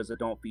some mosquitoes that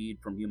don't feed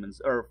from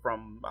humans or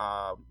from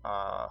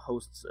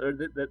hosts, or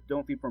that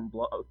don't feed from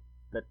blood,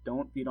 that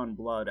don't feed on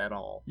blood at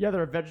all. Yeah,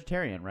 they're a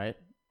vegetarian, right?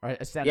 Right,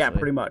 essentially. Yeah,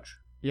 pretty much.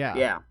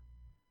 Yeah.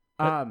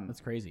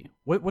 That's crazy.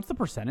 What's the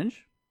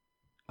percentage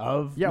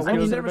of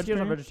mosquitoes that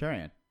are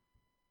vegetarian?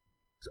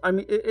 I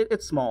mean,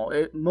 it's small.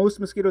 Most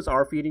mosquitoes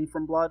are feeding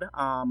from blood,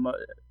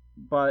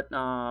 but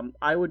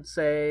I would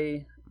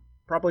say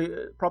probably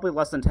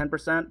less than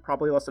 10%,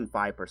 probably less than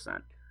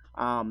 5%.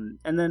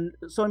 And then,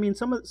 so I mean,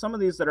 some of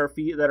these that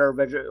are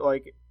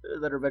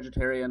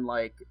vegetarian,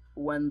 like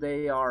when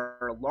they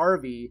are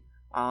larvae,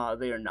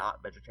 they are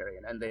not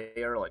vegetarian, and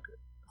they are like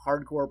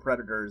hardcore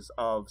predators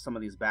of some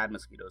of these bad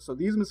mosquitoes. So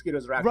these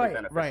mosquitoes are actually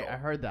beneficial. Right, I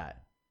heard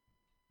that.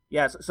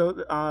 Yes, so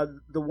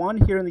the one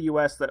here in the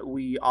U.S. that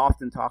we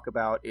often talk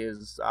about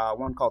is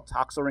one called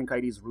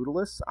Toxorhynchides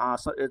rutilis.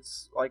 So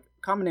it's like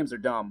common names are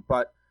dumb,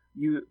 but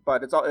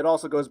it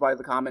also goes by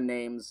the common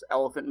names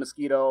elephant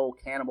mosquito,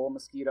 cannibal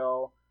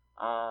mosquito.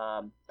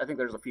 I think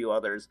there's a few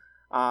others.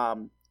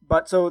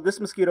 But so this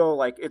mosquito,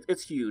 like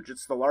it's huge.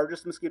 It's the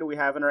largest mosquito we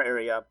have in our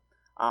area.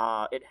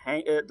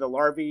 The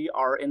larvae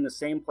are in the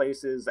same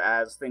places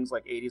as things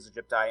like Aedes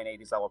aegypti and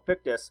Aedes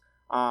albopictus.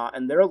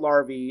 And their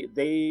larvae,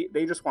 they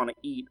just want to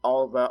eat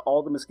all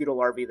the mosquito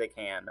larvae they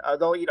can.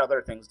 They'll eat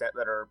other things that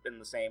are in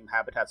the same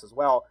habitats as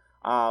well,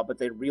 but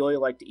they really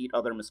like to eat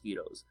other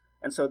mosquitoes.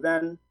 And so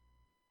then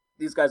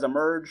these guys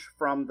emerge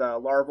from the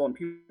larval and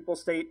pupal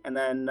state and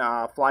then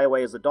fly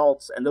away as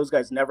adults, and those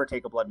guys never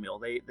take a blood meal.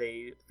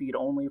 They feed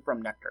only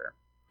from nectar.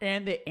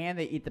 And they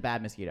eat the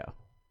bad mosquito.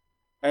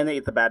 And they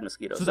eat the bad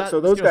mosquitoes. So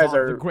those guys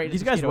are great.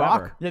 These guys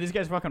rock. Ever. Yeah, these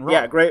guys fucking rock.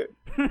 Yeah, great.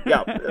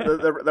 Yeah,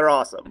 they're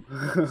awesome.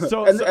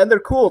 So and they're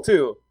cool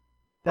too.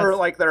 They're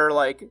like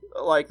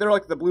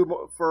the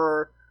blue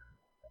for.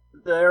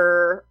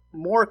 They're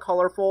more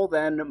colorful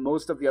than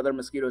most of the other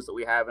mosquitoes that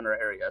we have in our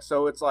area.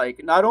 So it's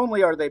like not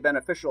only are they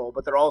beneficial,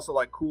 but they're also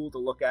like cool to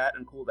look at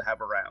and cool to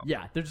have around.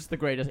 Yeah, they're just the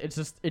greatest. It's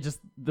just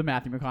the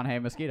Matthew McConaughey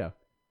mosquito.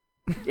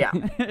 Yeah,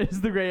 it's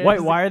the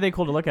greatest. Why are they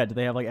cool to look at? Do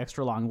they have like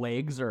extra long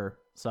legs or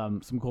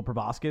some cool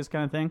proboscis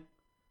kind of thing?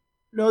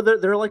 No,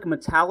 they're like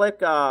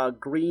metallic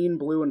green,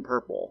 blue, and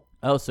purple.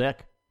 Oh,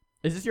 sick.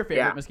 Is this your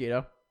favorite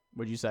mosquito?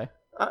 Would you say?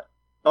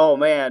 Oh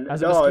man,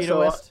 as a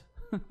mosquitoist.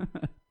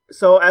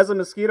 So as a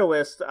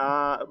mosquitoist,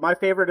 my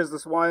favorite is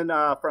this one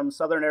from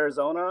southern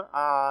Arizona.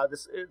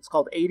 It's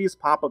called Aedes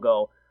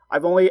papago.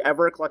 I've only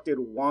ever collected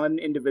one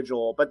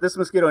individual, but this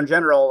mosquito in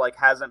general like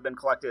hasn't been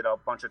collected a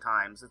bunch of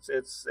times.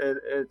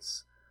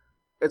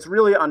 It's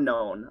really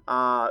unknown.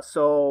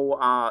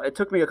 So it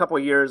took me a couple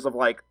of years of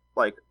like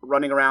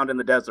running around in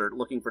the desert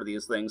looking for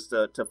these things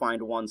to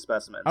find one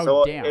specimen. Oh,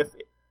 so damn.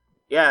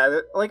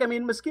 like I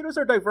mean, mosquitoes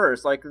are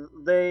diverse. Like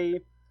they're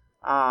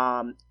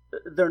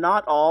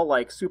not all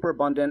like super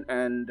abundant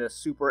and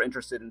super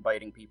interested in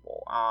biting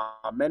people.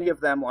 Many of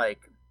them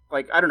like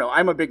I don't know.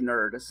 I'm a big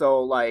nerd,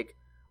 so like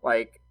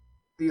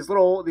these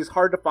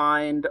hard to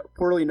find,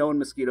 poorly known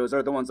mosquitoes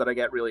are the ones that I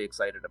get really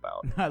excited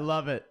about. I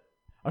love it.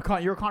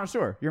 You're a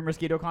connoisseur. You're a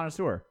mosquito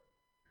connoisseur.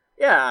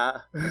 Yeah.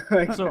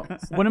 So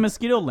when a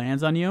mosquito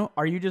lands on you,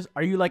 are you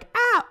like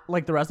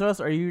like the rest of us?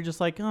 Or are you just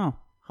like, oh,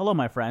 hello,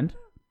 my friend?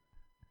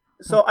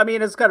 So I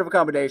mean, it's kind of a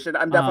combination.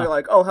 I'm definitely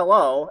like, oh,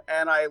 hello,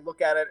 and I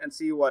look at it and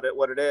see what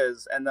it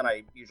is, and then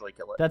I usually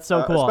kill it. That's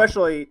so cool.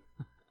 Especially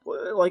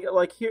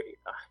like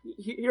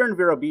here in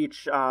Vero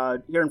Beach,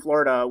 here in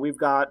Florida,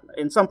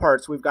 in some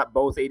parts we've got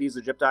both Aedes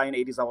aegypti and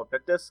Aedes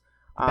albopictus.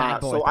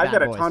 So I've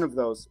got a ton of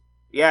those.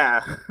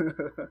 Yeah.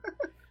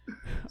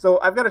 So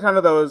I've got a ton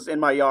of those in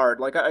my yard.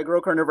 Like I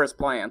grow carnivorous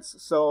plants,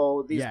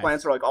 so these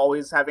plants are like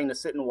always having to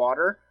sit in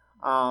water.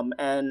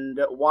 And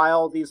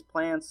while these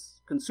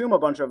plants consume a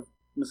bunch of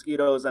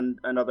mosquitoes and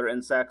other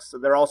insects,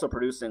 they're also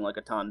producing like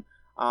a ton.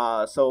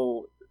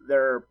 So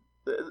they're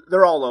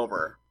all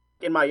over.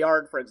 In my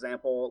yard, for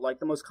example,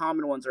 like the most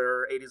common ones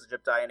are Aedes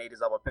aegypti and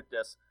Aedes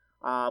albopictus.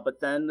 But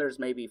then there's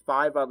maybe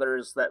 5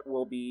 others that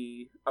will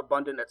be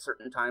abundant at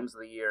certain times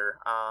of the year,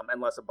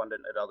 and less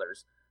abundant at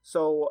others.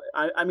 So,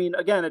 I mean,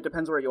 again, it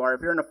depends where you are.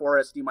 If you're in a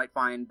forest, you might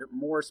find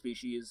more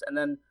species. And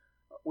then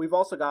we've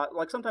also got,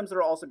 like, sometimes there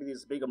will also be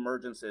these big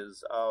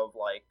emergences of,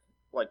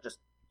 like just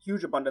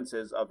huge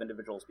abundances of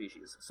individual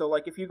species. So,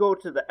 like, if you go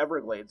to the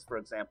Everglades, for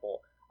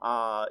example,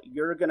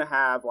 you're going to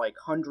have, like,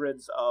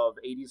 hundreds of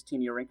Aedes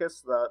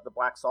taeniorhynchus, the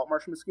black salt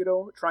marsh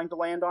mosquito, trying to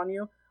land on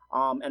you,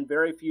 and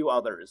very few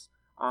others.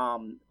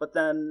 But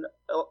then,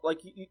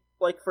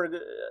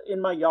 in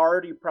my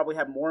yard, you probably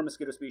have more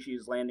mosquito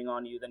species landing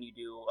on you than you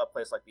do a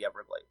place like the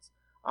Everglades.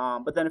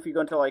 But then if you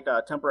go into like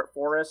a temperate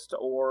forest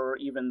or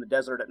even the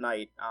desert at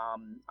night,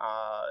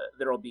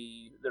 there'll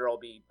be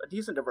a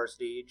decent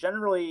diversity.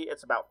 Generally,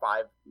 it's about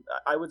 5.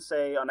 I would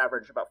say on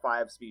average about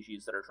 5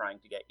 species that are trying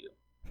to get you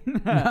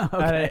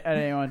at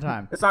any one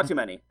time. It's not too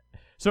many.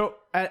 So,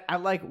 I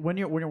like when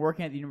you're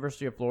working at the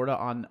University of Florida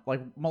on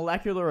like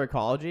molecular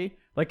ecology.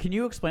 Like, can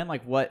you explain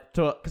like what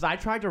to? Because I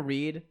tried to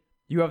read.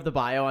 You have the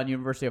bio on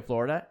University of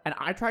Florida, and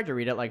I tried to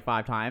read it like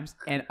 5 times,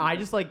 and I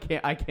just like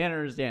can't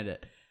understand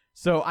it.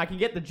 So I can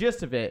get the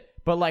gist of it,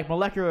 but like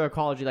molecular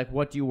ecology, like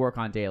what do you work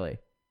on daily?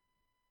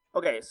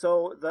 Okay,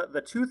 so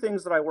the 2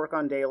 things that I work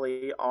on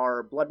daily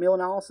are blood meal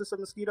analysis of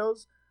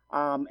mosquitoes,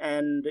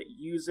 and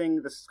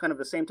using this kind of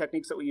the same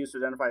techniques that we use to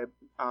identify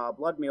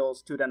blood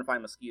meals to identify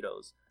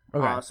mosquitoes.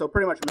 Okay. So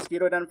pretty much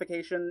mosquito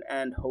identification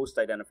and host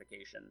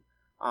identification.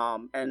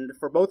 And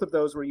for both of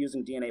those, we're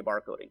using DNA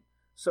barcoding.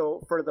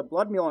 So for the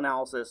blood meal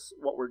analysis,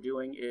 what we're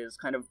doing is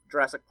kind of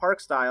Jurassic Park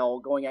style,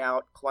 going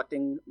out,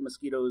 collecting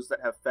mosquitoes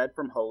that have fed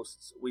from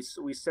hosts. We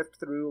sift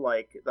through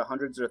like the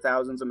hundreds or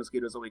thousands of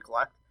mosquitoes that we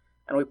collect,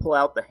 and we pull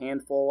out the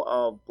handful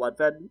of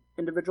blood-fed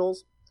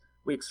individuals.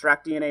 We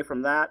extract DNA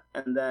from that,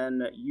 and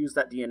then use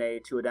that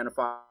DNA to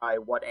identify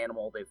what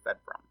animal they've fed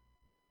from.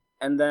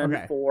 And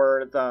then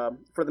for the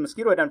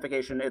mosquito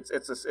identification, it's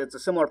a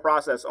similar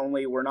process.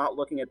 Only we're not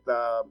looking at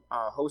the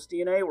host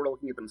DNA; we're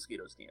looking at the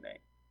mosquito's DNA.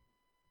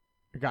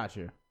 Got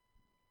you.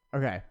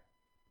 Okay.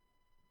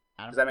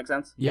 Does that make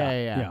sense?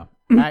 Yeah.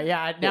 Now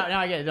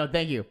I get it. No,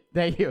 thank you.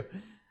 To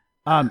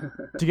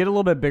get a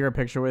little bit bigger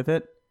picture with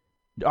it,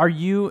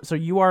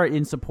 you are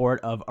in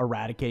support of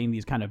eradicating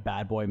these kind of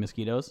bad boy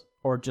mosquitoes,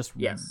 or just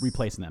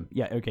replacing them?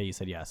 Yeah. Okay. You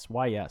said yes.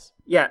 Why yes?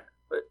 Yeah.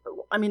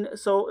 I mean,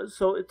 so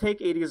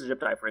take Aedes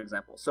aegypti, for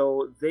example.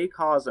 So they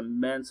cause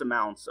immense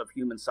amounts of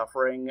human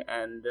suffering,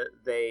 and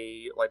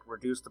they like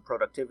reduce the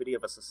productivity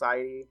of a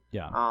society.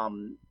 Yeah.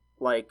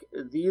 Like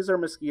these are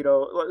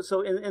mosquito.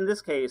 So in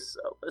this case,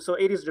 so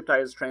Aedes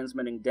aegypti is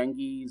transmitting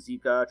dengue,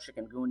 Zika,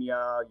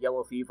 chikungunya,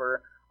 yellow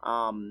fever.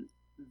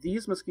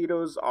 These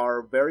mosquitoes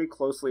are very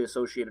closely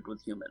associated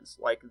with humans.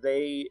 Like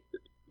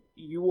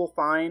you will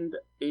find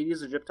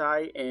Aedes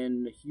aegypti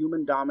in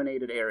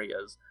human-dominated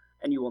areas,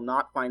 and you will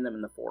not find them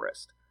in the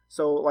forest.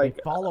 So, like,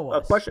 they follow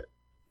us. Question.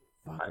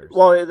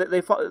 Well,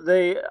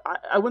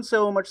 I wouldn't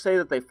so much say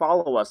that they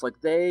follow us.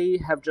 Like, they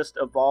have just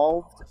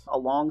evolved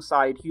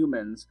alongside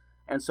humans,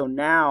 and so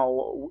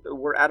now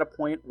we're at a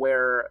point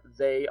where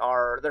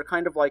they're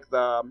kind of like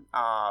the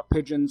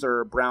pigeons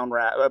or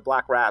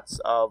black rats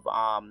of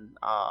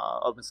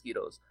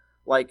mosquitoes.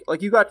 Like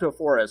you got to a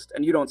forest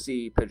and you don't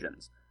see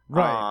pigeons.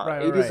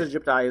 Right. Aedes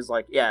aegypti is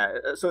like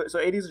So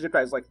Aedes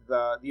aegypti is like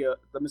the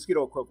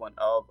mosquito equivalent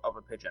of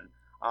a pigeon.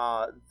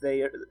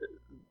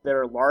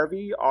 Their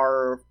larvae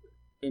are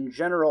in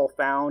general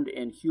found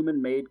in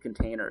human-made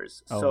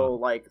containers. Oh, so wow.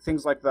 like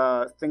things like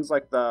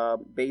the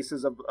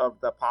bases of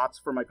the pots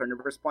for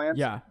miconivorous plants.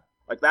 Yeah.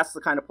 Like that's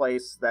the kind of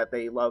place that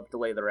they love to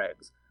lay their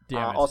eggs.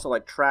 Damn it. Also,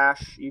 like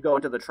trash, you go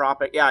into the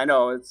tropic. Yeah, I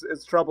know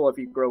it's trouble if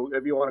you want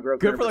to grow.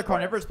 Good for the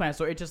carnivorous plants.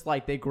 So it just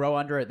like they grow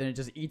under it, then it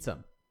just eats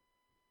them.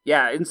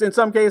 Yeah, in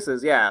some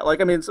cases, yeah. Like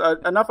I mean,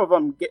 enough of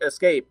them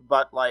escape,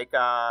 but like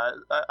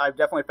I've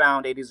definitely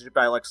found Aedes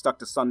aegypti like stuck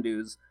to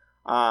sundews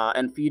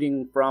and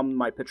feeding from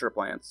my pitcher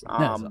plants.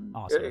 That's awesome.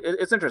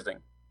 It's interesting.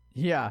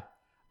 Yeah.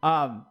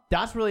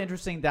 That's really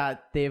interesting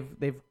that they've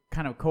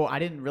kind of I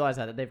didn't realize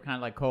that they've kind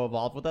of like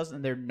co-evolved with us,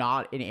 and they're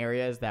not in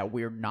areas that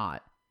we're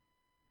not.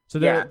 So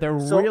they're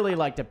really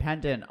like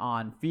dependent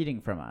on feeding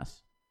from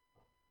us.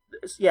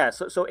 Yeah,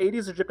 so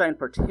Aedes aegypti in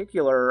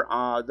particular,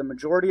 the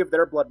majority of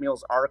their blood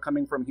meals are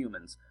coming from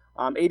humans.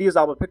 Aedes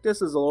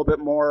albopictus is a little bit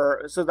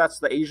more, so that's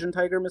the Asian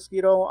tiger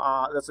mosquito.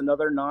 That's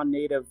another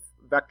non-native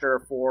vector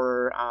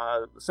for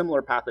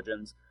similar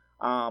pathogens.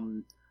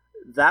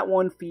 That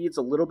one feeds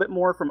a little bit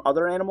more from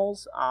other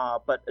animals,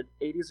 but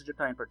Aedes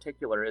aegypti in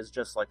particular is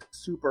just like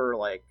super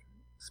like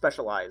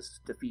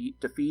specialized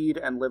to feed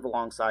and live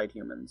alongside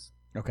humans.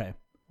 Okay.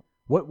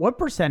 What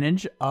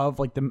percentage of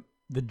like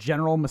the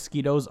general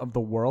mosquitoes of the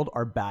world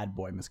are bad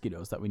boy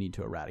mosquitoes that we need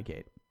to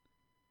eradicate?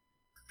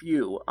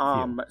 Few.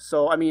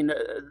 So I mean,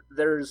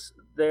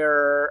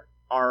 there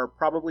are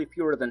probably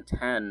fewer than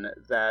 10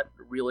 that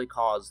really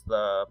cause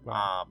the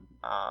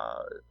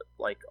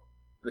like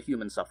the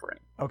human suffering.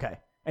 Okay.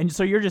 And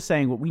so you're just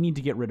saying we need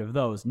to get rid of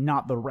those,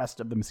 not the rest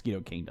of the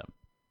mosquito kingdom.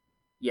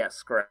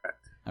 Yes,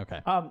 correct.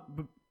 Okay.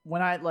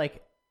 When I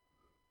like,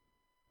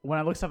 when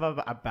I look stuff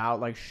up about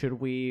like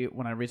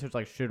when I research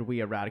like should we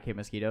eradicate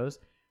mosquitoes,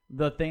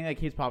 the thing that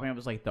keeps popping up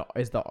is like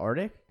the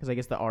Arctic, because I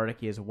guess the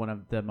Arctic is one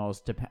of the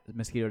most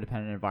mosquito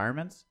dependent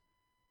environments.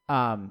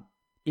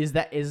 Is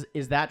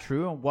that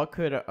true? And what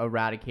could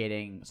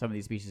eradicating some of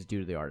these species do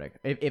to the Arctic,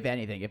 if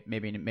anything? If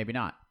maybe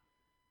not.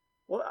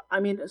 Well, I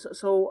mean,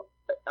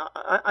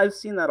 I've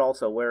seen that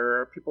also,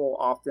 where people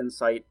often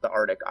cite the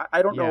Arctic.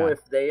 I don't know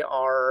if they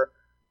are,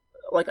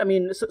 like, I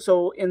mean,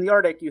 so in the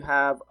Arctic you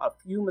have a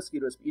few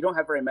mosquitoes. You don't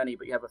have very many,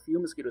 but you have a few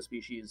mosquito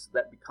species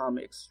that become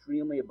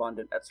extremely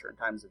abundant at certain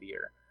times of the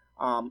year.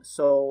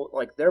 So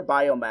like their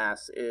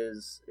biomass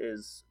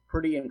is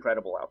pretty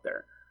incredible out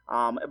there.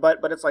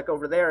 But it's like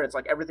over there, it's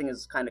like everything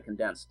is kind of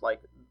condensed.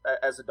 Like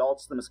as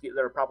adults,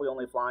 they're probably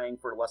only flying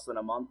for less than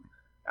a month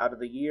out of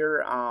the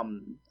year.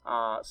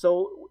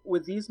 So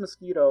with these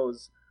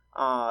mosquitoes,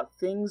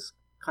 things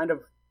kind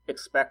of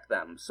expect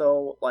them.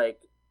 So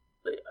like,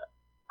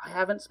 I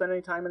haven't spent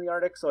any time in the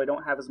Arctic, so I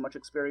don't have as much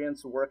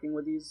experience working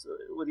with these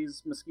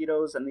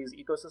mosquitoes and these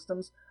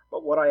ecosystems.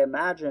 But what I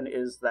imagine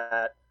is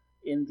that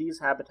in these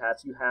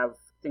habitats, you have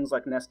things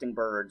like nesting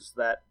birds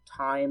that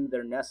time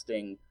their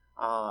nesting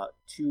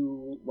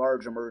to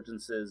large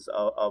emergences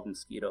of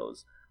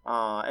mosquitoes,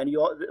 and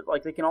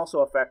they can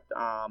also affect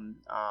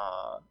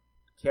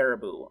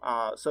caribou.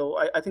 So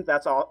I think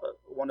that's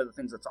one of the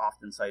things that's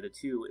often cited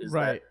too, is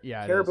that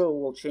caribou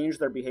will change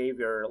their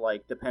behavior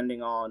like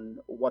depending on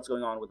what's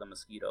going on with the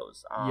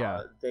mosquitoes.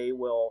 They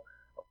will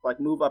like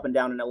move up and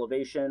down in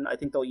elevation. I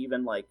think they'll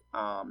even like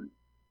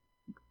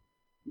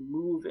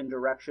move in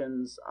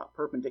directions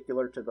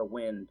perpendicular to the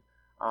wind,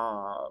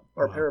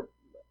 like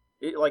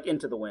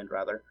into the wind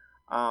rather,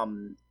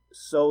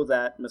 so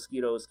that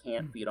mosquitoes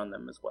can't feed on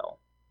them as well.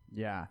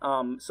 Yeah.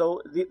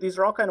 So these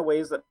are all kind of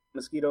ways that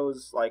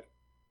mosquitoes like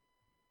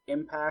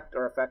impact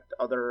or affect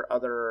other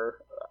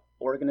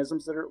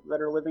organisms that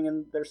are living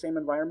in their same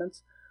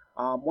environments.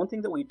 One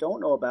thing that we don't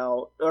know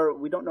about, or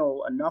we don't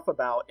know enough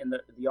about in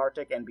the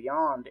Arctic and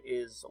beyond,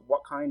 is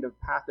what kind of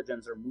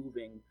pathogens are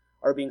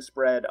being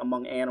spread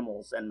among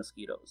animals and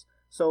mosquitoes.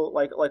 So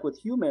like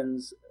with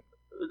humans,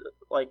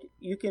 like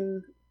you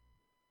can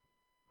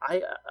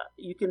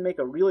make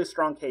a really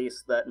strong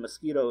case that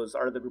mosquitoes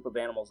are the group of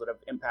animals that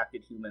have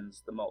impacted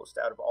humans the most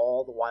out of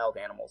all the wild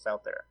animals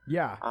out there.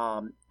 Yeah.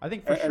 I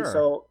think for sure. And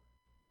so,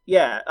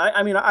 yeah,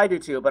 I mean, I do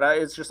too, but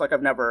it's just like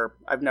I've never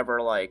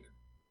like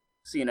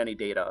seen any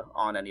data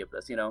on any of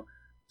this, you know?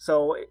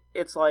 So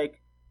it's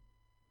like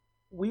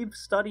we've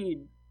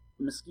studied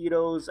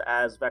mosquitoes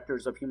as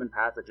vectors of human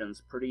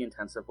pathogens pretty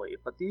intensively,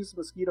 but these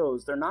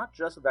mosquitoes, they're not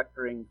just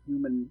vectoring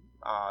human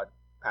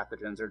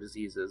pathogens or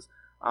diseases.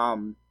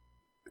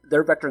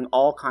 They're vectoring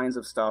all kinds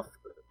of stuff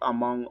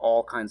among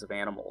all kinds of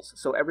animals.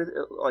 So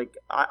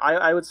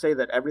I would say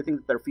that everything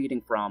that they're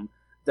feeding from,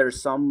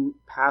 there's some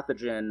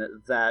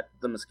pathogen that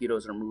the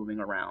mosquitoes are moving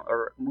around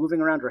or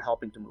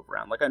helping to move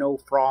around. Like I know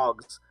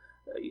frogs.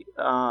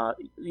 Have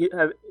you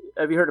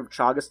heard of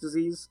Chagas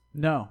disease?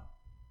 No.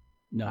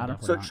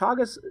 So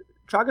Chagas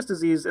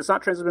disease, it's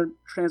not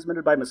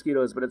transmitted by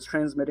mosquitoes, but it's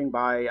transmitting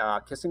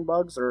by kissing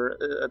bugs, or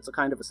it's a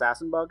kind of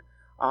assassin bug.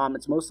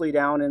 It's mostly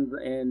down in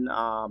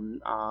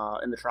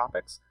the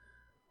tropics.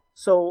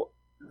 So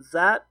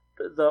that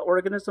the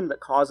organism that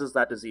causes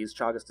that disease,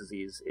 Chagas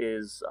disease,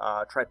 is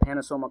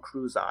Trypanosoma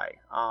cruzi,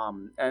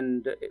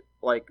 and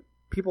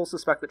people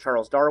suspect that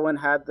Charles Darwin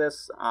had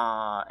this,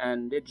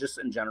 and it just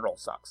in general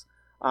sucks.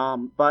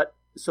 But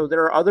so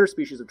there are other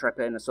species of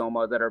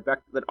Trypanosoma that are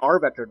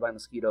vectored by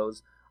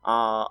mosquitoes.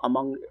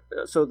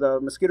 So the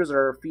mosquitoes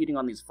are feeding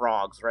on these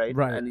frogs, right?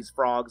 And these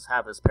frogs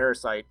have this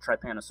parasite,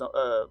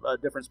 a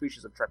different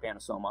species of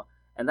Trypanosoma,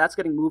 and that's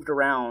getting moved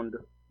around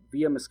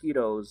via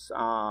mosquitoes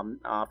from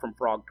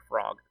frog to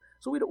frog.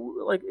 So we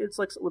don't it's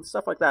like with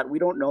stuff like that, we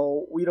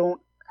don't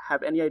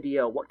have any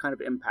idea what kind of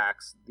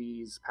impacts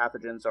these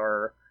pathogens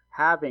are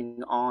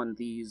having on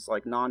these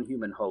like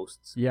non-human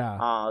hosts.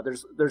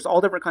 There's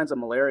all different kinds of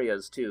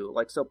malarias too.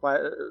 Like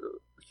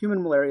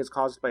human malaria is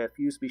caused by a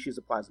few species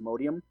of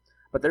Plasmodium,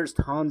 but there's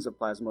tons of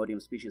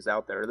Plasmodium species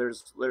out there.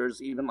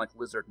 There's even like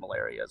lizard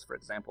malarias, for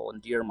example,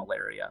 and deer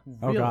malaria.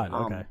 Oh God,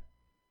 okay.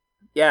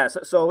 Yeah,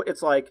 so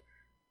it's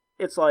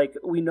like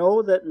we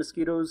know that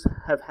mosquitoes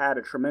have had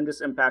a tremendous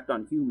impact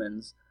on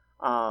humans,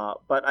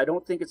 but I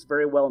don't think it's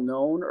very well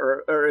known,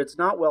 or it's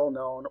not well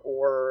known,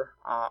 or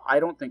I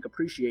don't think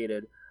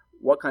appreciated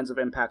what kinds of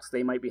impacts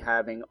they might be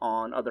having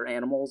on other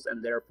animals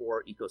and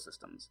therefore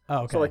ecosystems.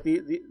 Oh, okay. So like these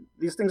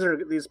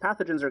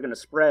pathogens are going to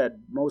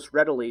spread most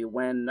readily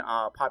when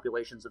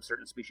populations of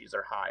certain species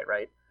are high,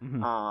 right?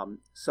 Mm-hmm.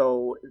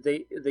 So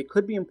they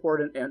could be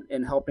important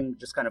in helping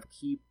just kind of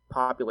keep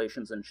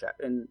populations in check,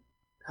 and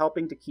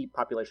helping to keep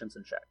populations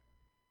in check.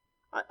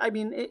 I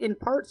mean, in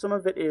part, some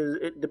of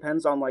it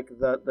depends on like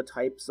the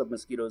types of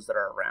mosquitoes that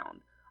are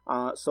around.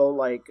 So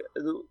like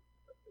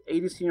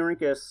Aedes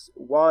aegypti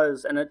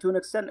was, and to an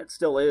extent it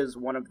still is,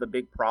 one of the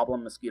big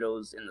problem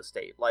mosquitoes in the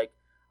state. Like,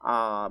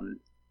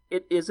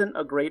 it isn't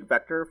a great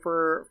vector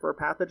for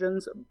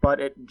pathogens, but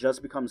it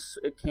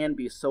can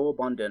be so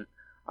abundant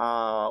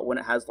when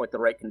it has like the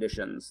right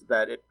conditions,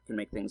 that it can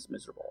make things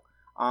miserable.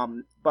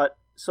 But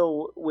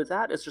so with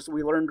that, it's just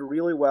we learned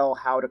really well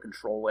how to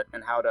control it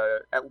and how to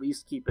at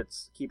least keep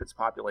its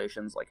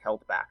populations like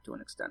held back to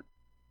an extent.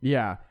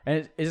 Yeah,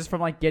 and is this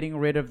from like getting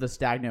rid of the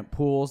stagnant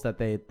pools that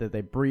they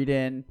breed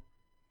in?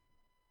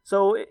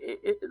 So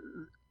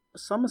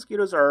some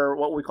mosquitoes are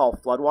what we call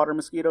floodwater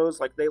mosquitoes.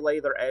 Like they lay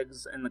their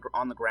eggs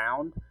on the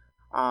ground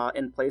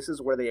in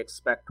places where they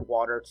expect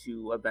water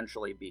to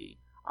eventually be.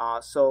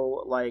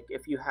 So like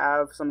if you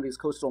have some of these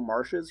coastal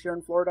marshes here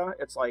in Florida,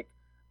 it's like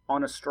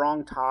on a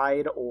strong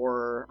tide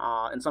or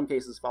in some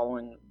cases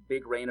following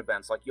big rain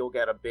events, like you'll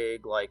get a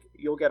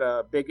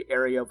big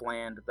area of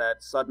land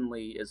that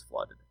suddenly is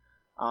flooded.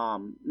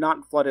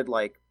 Not flooded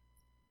like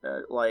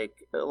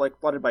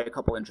flooded by a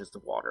couple inches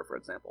of water, for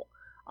example.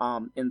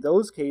 In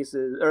those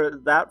cases, or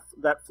that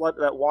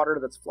water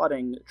that's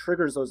flooding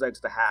triggers those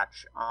eggs to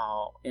hatch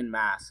in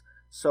mass.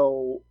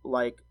 So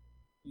like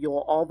you'll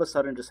all of a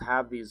sudden just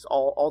have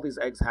all these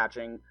eggs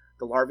hatching.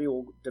 The larvae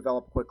will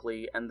develop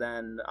quickly, and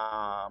then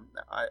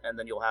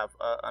you'll have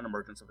an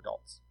emergence of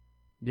adults.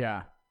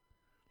 Yeah.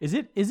 Is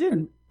it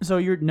so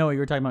you're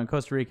talking about in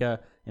Costa Rica,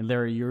 and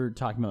Larry, you're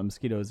talking about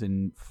mosquitoes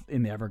in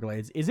the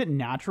Everglades. Is it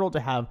natural to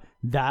have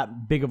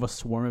that big of a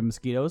swarm of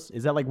mosquitoes?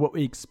 Is that like what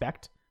we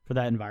expect for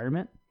that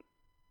environment?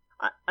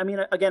 I mean,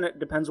 again, it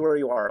depends where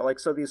you are. Like,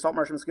 so these salt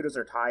marsh mosquitoes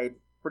are tied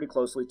pretty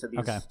closely to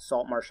these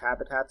salt marsh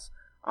habitats.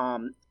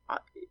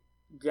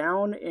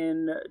 Down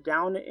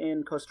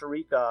in Costa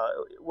Rica,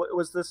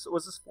 was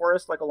this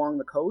forest like along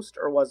the coast,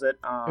 or was it?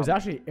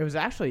 It was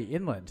actually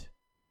inland.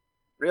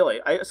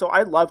 Really?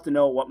 I'd love to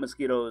know what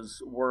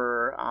mosquitoes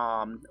were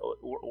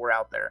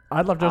out there.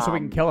 I'd love to know so we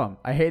can kill them.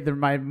 I hate them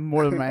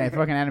more than my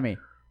fucking enemy.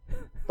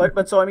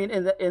 But so I mean,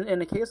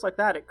 in a case like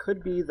that, it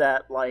could be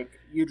that like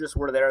you just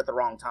were there at the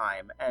wrong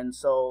time, and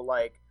so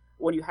like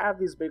when you have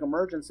these big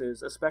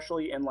emergencies,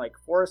 especially in like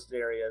forested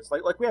areas,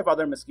 like we have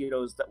other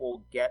mosquitoes that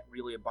will get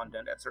really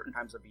abundant at certain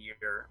times of the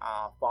year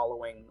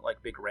following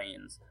like big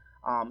rains.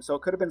 So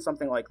it could have been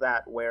something like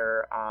that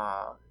where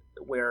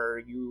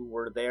you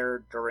were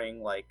there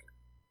during like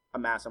a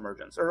mass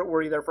emergence, or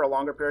were you there for a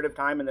longer period of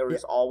time and they were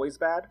just always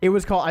bad? It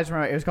was called, I just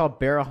remember, it was called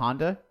Barra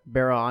Honda.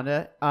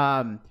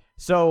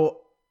 So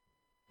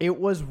it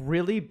was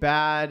really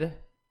bad.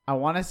 I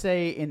want to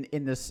say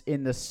in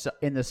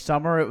the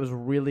summer it was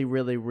really,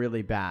 really,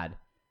 really bad.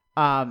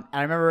 I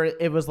remember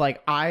it was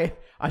like I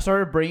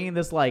started bringing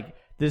this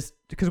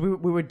because we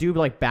would do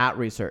like bat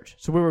research.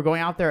 So we were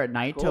going out there at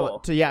night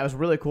to it was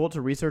really cool to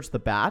research the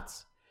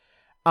bats.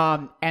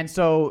 And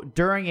so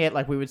during it,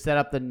 like we would set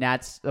up the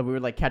nets, we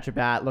would like catch a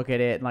bat, look at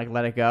it, and like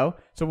let it go.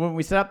 So when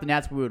we set up the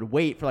nets, we would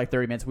wait for like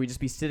 30 minutes. We'd just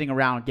be sitting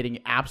around getting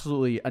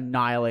absolutely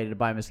annihilated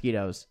by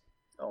mosquitoes.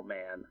 Oh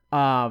man.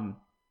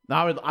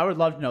 I would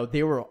love to know.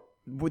 They were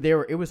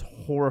it was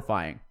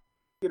horrifying.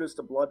 Mosquitoes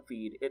to blood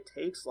feed, it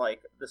takes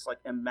like this like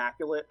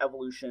immaculate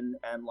evolution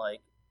and like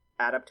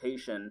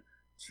adaptation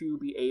to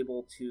be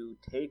able to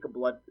take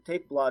blood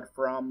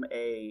from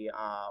a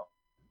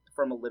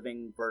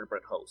living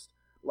vertebrate host.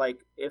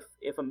 Like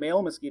if a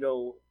male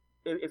mosquito,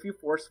 if you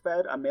force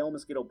fed a male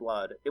mosquito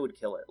blood, it would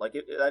kill it. Like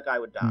that guy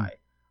would die.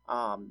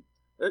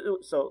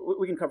 So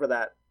we can cover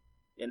that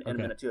in a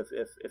minute too,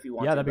 if you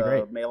want. Yeah, that'd be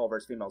great. Male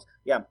versus females.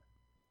 Yeah.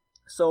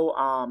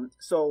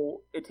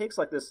 So it takes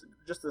like this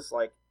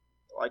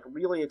like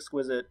really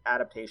exquisite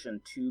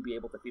adaptation to be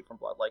able to feed from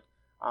blood. Like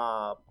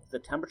the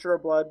temperature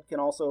of blood can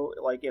also,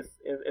 like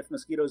if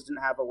mosquitoes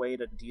didn't have a way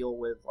to deal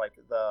with like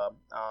the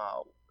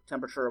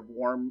temperature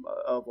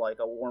of like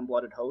a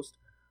warm-blooded host,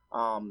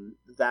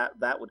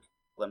 that would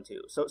kill them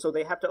too. So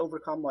they have to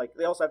overcome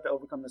they also have to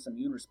overcome this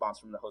immune response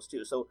from the host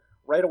too. So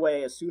right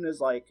away, as soon as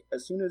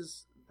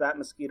that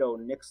mosquito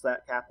nicks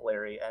that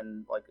capillary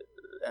and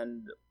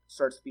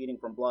starts feeding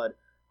from blood,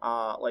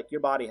 like your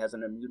body has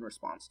an immune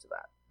response to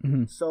that.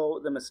 Mm-hmm.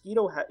 So the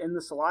mosquito in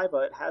the saliva,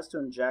 it has to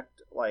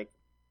inject like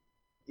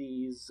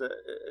these.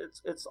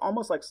 It's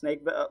almost like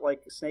snake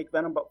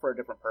venom, but for a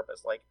different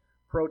purpose, like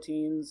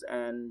proteins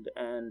and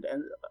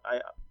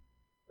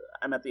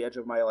I'm at the edge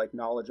of my like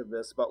knowledge of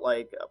this, but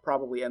like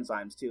probably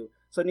enzymes too.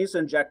 So it needs to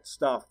inject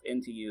stuff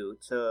into you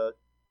to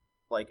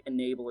like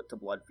enable it to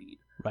blood feed.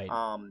 Right.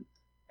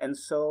 And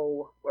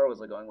so where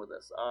was I going with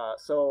this?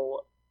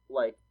 So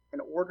like in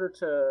order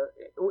to,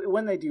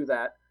 when they do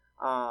that,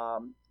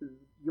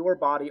 your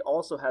body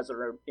also has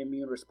an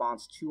immune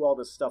response to all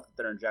this stuff that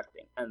they're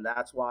injecting, and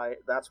that's why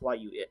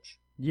you itch.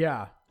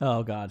 Yeah.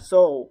 Oh God.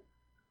 So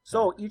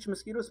each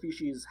mosquito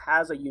species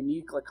has a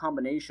unique like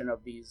combination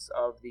of these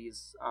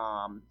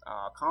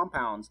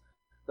compounds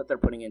that they're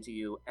putting into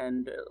you,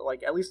 and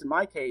like at least in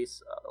my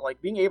case,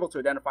 like being able to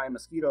identify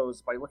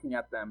mosquitoes by looking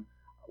at them,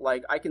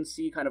 like I can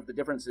see kind of the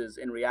differences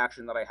in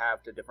reaction that I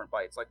have to different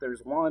bites. Like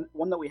there's one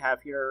that we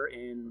have here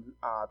in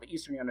the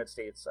eastern United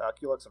States,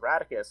 Culex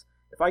erraticus.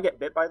 If I get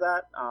bit by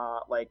that,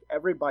 like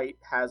every bite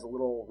has a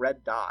little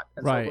red dot,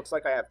 and so it looks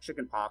like I have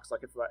chicken pox.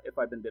 Like if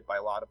I've been bit by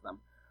a lot of them.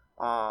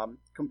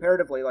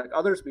 Comparatively, like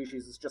other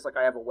species, it's just like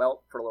I have a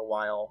welt for a little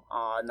while,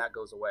 and that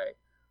goes away.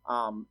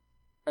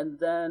 And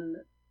then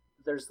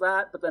there's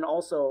that, but then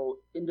also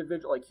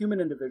human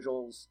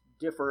individuals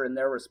differ in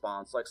their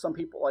response. Like some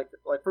people, like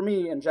for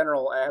me in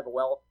general, I have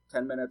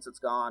 10 minutes, it's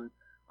gone.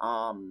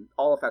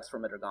 All effects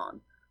from it are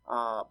gone.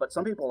 But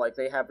some people, like,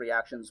 they have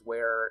reactions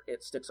where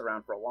it sticks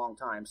around for a long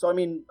time. So I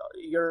mean,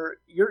 your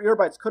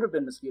bites could have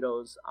been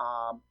mosquitoes,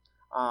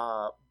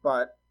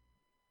 but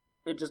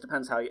it just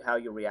depends how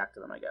you react to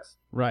them, I guess.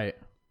 Right.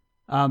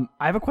 I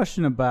have a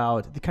question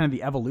about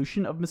the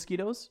evolution of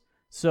mosquitoes.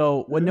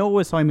 So what Noah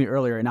was telling me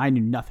earlier, and I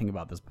knew nothing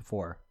about this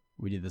before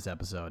we did this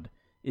episode,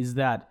 is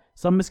that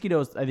some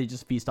mosquitoes, they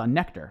just feast on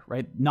nectar,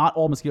 right? Not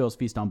all mosquitoes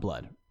feast on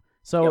blood.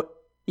 So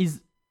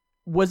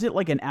was it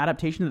like an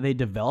adaptation that they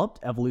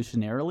developed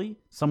evolutionarily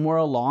somewhere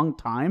a long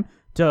time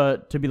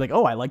to be like,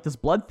 oh, I like this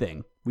blood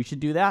thing, we should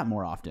do that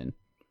more often?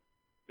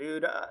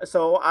 Dude,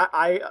 so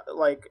I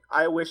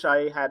wish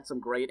I had some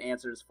great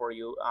answers for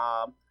you.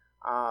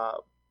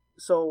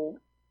 So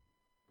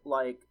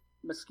like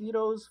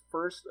mosquitoes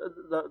first,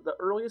 the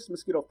earliest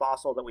mosquito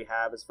fossil that we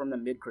have is from the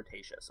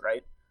mid-Cretaceous,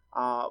 right?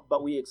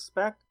 But we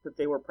expect that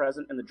they were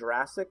present in the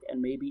Jurassic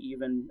and maybe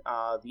even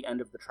the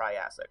end of the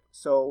Triassic.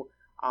 So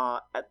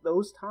at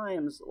those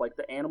times, like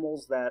the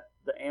animals that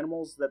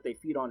they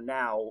feed on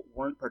now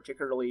weren't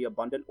particularly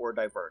abundant or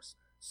diverse.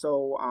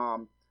 So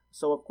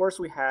of course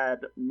we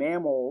had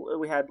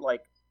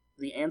like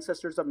the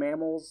ancestors of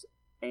mammals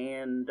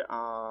and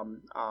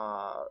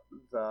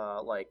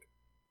the like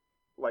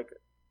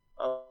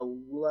a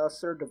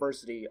lesser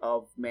diversity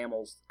of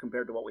mammals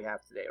compared to what we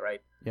have today,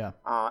 right? Yeah.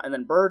 And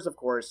then birds, of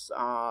course,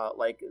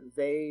 like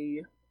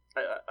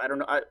I don't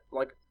know, I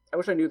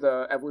wish I knew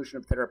the evolution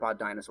of theropod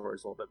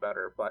dinosaurs a little bit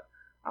better, but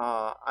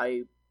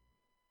I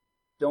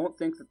don't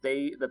think that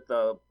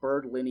the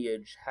bird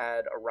lineage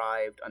had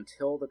arrived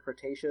until the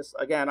Cretaceous.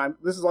 Again,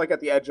 this is like at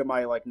the edge of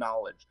my like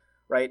knowledge,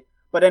 right?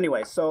 But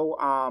anyway, so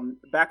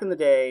back in the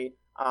day,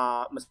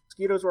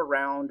 mosquitoes were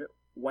around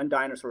when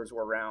dinosaurs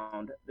were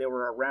around. They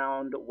were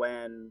around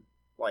when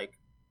like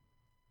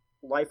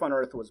life on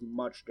Earth was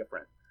much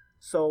different.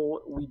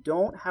 So we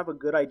don't have a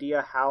good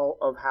idea how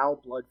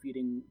blood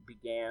feeding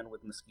began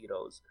with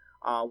mosquitoes.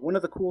 One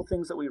of the cool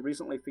things that we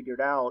recently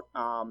figured out,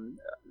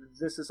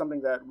 this is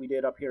something that we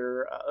did up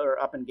here or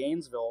up in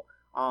Gainesville.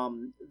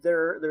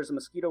 There's a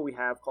mosquito we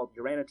have called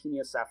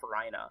Uranotaenia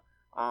sapphirina.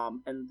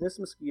 And this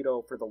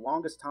mosquito, for the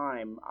longest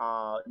time,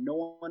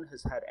 no one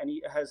has had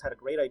a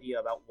great idea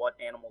about what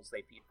animals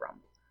they feed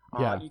from.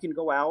 You can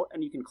go out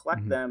and you can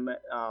collect them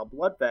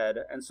blood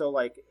fed, and so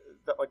like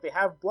they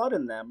have blood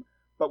in them,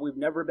 but we've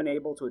never been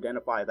able to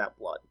identify that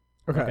blood.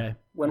 Okay.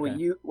 When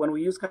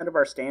we use kind of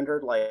our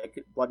standard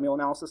like blood meal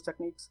analysis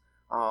techniques,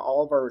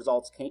 all of our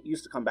results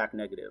used to come back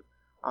negative,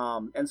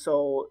 and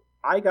so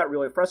I got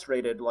really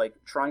frustrated, like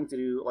trying to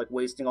do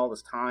wasting all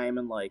this time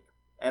and like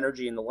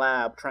energy in the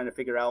lab trying to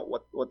figure out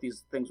what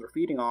these things were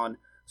feeding on.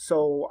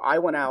 So I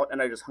went out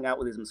and I just hung out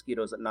with these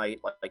mosquitoes at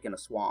night, like in a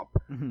swamp.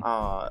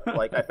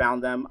 Like I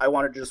found them. I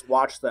wanted to just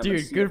watch them. Dude,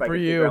 and see good if I for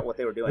could you. figure out what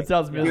they were doing. It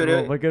sounds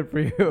miserable, but good for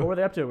you. What were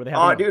they up to? Were they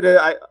having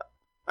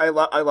I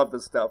love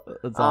this stuff.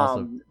 That's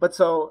awesome. But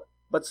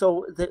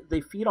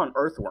they feed on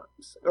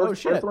earthworms.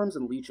 Earthworms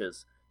and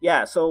leeches.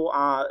 Yeah, so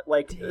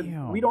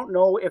we don't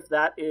know if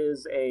that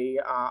is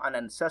an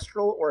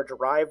ancestral or a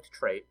derived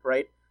trait,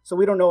 right? So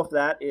we don't know if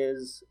that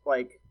is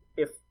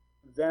if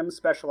them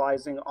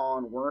specializing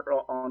on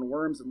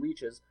worms and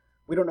leeches.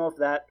 We don't know if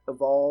that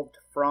evolved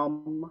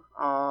from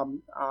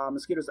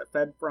mosquitoes that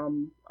fed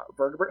from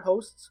vertebrate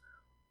hosts,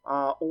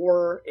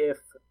 or if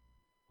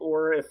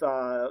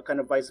kind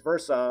of vice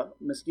versa,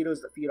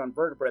 mosquitoes that feed on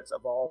vertebrates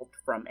evolved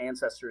from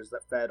ancestors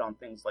that fed on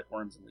things like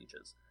worms and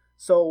leeches.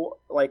 So,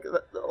 like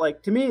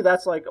to me,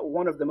 that's like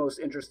one of the most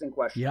interesting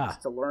questions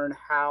to learn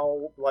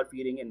how blood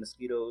feeding in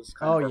mosquitoes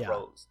kind of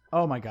arose.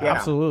 Oh my god,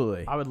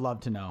 absolutely! I would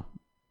love to know.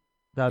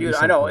 Dude,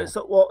 I know.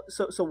 Cool.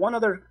 So one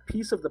other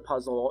piece of the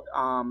puzzle,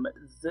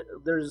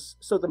 there's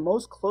the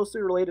most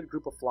closely related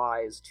group of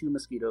flies to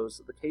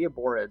mosquitoes, the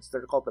Chaeoborids.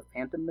 They're called the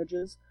phantom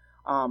midges.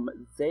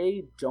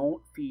 They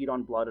don't feed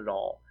on blood at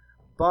all,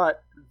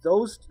 but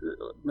those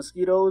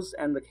mosquitoes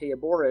and the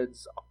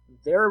Chaeoborids,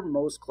 their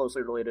most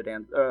closely related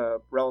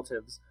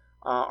relatives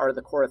are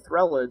the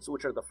Corothrellids,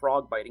 which are the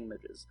frog-biting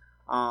midges.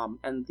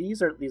 And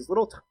these are these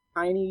little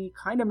tiny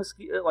kind of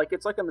mosquito, like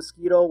it's like a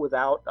mosquito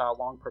without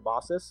long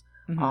proboscis.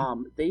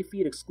 They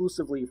feed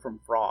exclusively from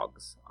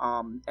frogs,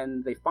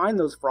 and they find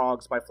those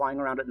frogs by flying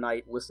around at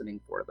night listening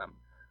for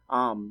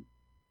them.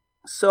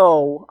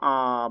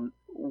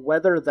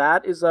 Whether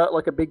that is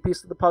a big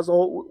piece of the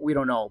puzzle, we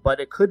don't know, but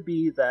it could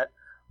be that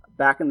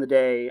back in the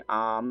day,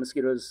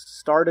 mosquitoes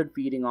started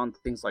feeding on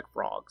things like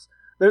frogs.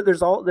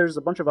 There's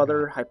a bunch of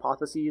other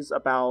hypotheses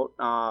about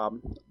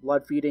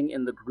blood feeding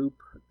in the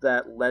group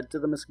that led to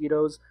the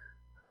mosquitoes.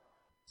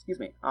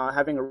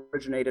 Having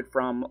originated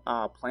from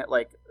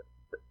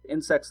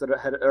insects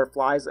that or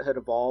flies that had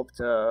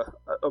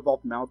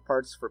evolved mouth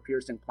parts for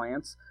piercing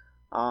plants.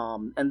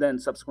 And then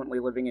subsequently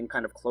living in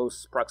kind of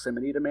close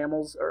proximity to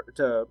mammals or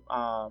to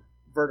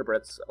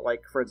vertebrates,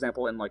 like for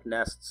example in like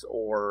nests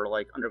or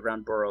like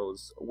underground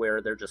burrows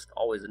where they're just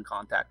always in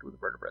contact with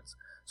vertebrates.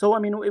 So I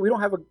mean, we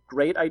don't have a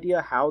great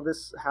idea how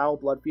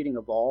blood feeding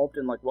evolved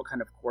and like what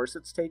kind of course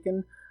it's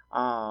taken.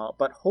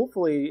 But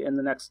hopefully in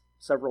the next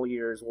several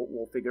years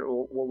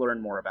we'll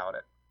learn more about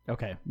it.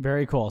 Okay,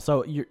 very cool.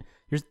 So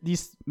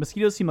these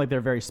mosquitoes seem like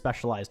they're very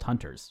specialized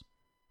hunters.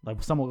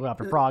 Like some will go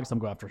after frogs, some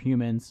go after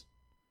humans.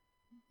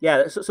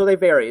 Yeah, so they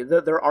vary.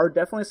 There are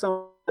definitely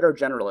some that are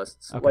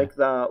generalists, Okay.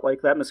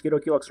 like that mosquito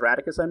Culex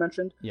radicus I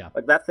mentioned. Yeah.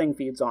 Like that thing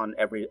feeds on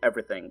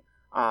everything.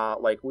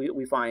 Like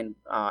we find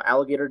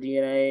alligator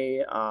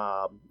DNA,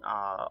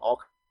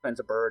 all kinds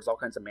of birds, all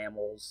kinds of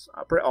mammals,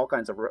 all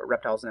kinds of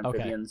reptiles and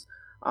amphibians.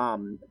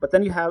 But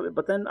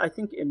then I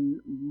think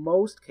in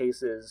most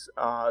cases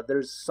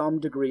there's some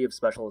degree of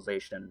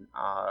specialization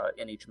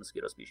in each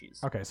mosquito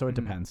species. Okay, so it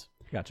depends.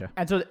 Gotcha.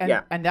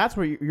 And that's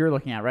what you're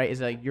looking at, right?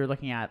 Is like you're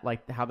looking at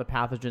like how the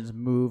pathogens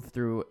move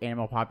through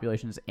animal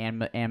populations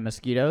and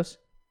mosquitoes.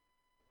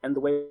 And the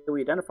way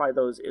we identify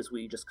those is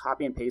we just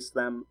copy and paste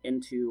them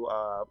into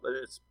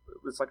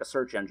it's like a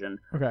search engine,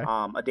 Okay.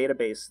 a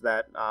database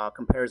that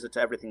compares it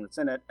to everything that's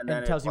in it, and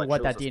then it tells you like, what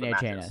shows that us the DNA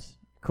chain matches. is.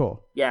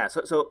 Cool. Yeah,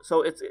 so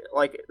it's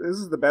like this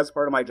is the best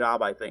part of my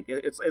job. I think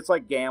it's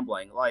like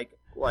gambling. Like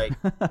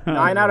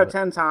 9 out of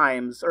 10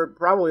 times, or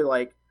probably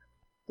like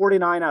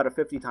 49 out of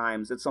 50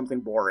 times, it's something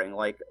boring,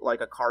 like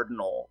a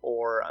cardinal,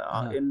 or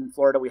in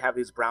Florida we have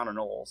these brown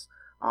anoles.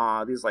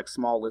 These like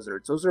small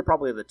lizards. Those are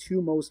probably the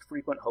two most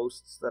frequent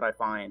hosts that I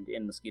find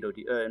in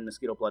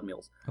mosquito blood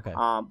meals. Okay.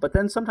 But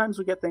then sometimes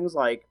we get things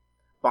like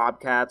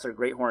bobcats or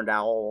great horned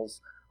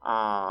owls,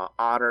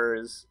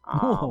 otters.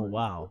 Oh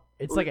wow!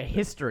 It's like a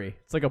history.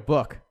 It's like a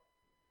book.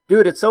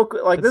 Dude, it's so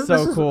like It's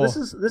so cool. This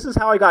is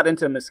how I got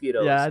into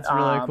mosquitoes. Yeah, it's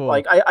really cool.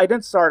 Like I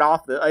didn't start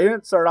off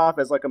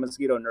as like a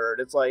mosquito nerd.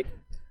 It's like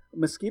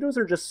mosquitoes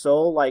are just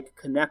so like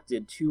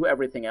connected to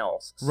everything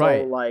else. So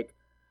Right. like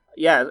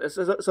yeah,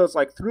 so it's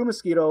like through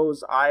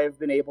mosquitoes I've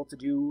been able to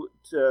do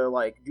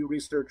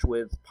research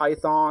with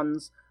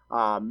pythons,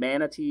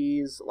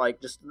 manatees, like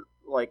just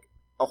like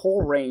a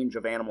whole range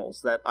of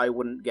animals that I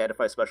wouldn't get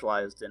if I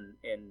specialized in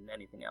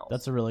anything else.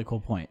 That's a really cool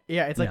point.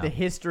 Yeah, it's like Yeah. the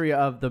history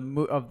of the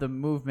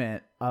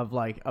movement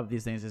of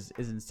these things is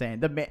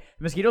insane.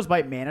 Mosquitoes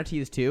bite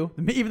manatees too.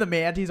 Even the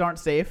manatees aren't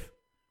safe.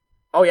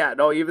 Oh yeah,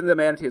 no, even the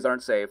manatees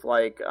aren't safe.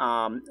 Like,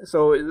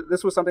 so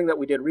this was something that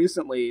we did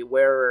recently,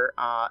 where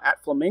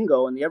at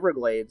Flamingo in the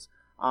Everglades,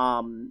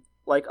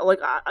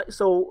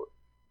 so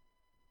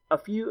a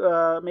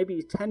few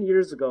maybe 10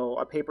 years ago,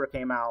 a paper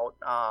came out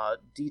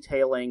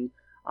detailing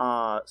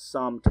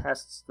some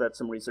tests that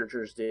some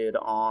researchers did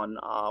on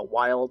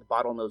wild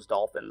bottlenose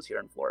dolphins here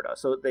in Florida.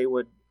 So they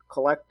would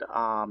collect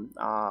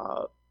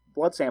blood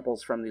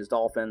samples from these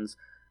dolphins,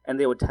 and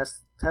they would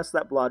test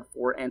that blood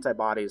for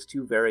antibodies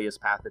to various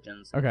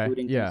pathogens, Okay,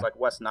 including yeah. things like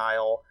West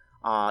Nile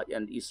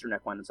and Eastern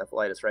equine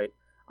encephalitis, right?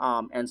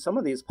 And some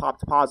of these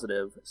popped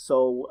positive.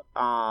 So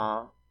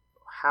how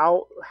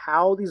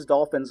these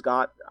dolphins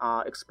got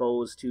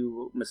exposed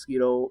to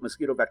mosquito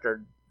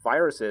vector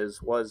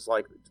viruses was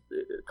like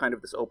kind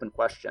of this open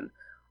question.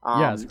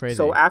 Yeah, it's crazy.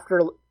 So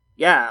after,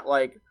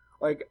 like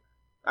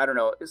I don't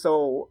know.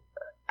 So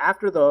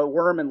after the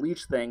worm and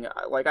leech thing,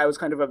 like I was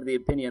kind of the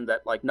opinion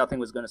that like nothing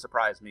was going to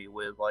surprise me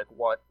with like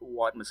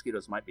what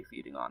mosquitoes might be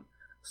feeding on.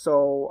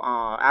 So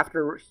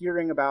after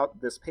hearing about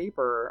this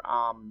paper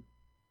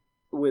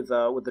with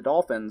the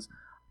dolphins,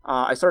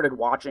 I started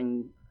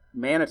watching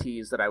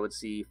manatees that I would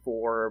see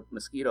for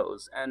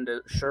mosquitoes, and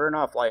sure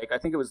enough, like I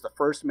think it was the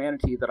first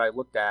manatee that I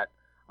looked at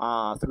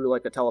through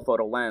like a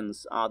telephoto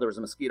lens. There was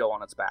a mosquito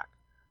on its back.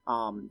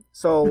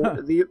 So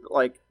the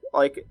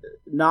like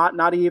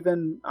not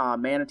even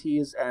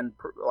manatees and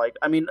like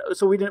I mean,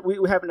 so we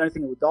haven't done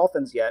anything with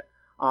dolphins yet.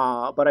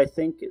 But I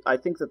think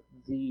that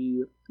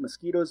the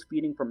mosquitoes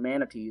feeding from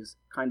manatees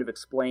kind of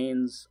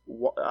explains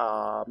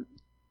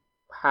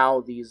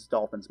how these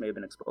dolphins may have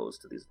been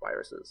exposed to these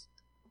viruses.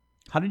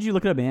 How did you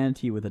look at a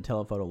manatee with a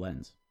telephoto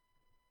lens?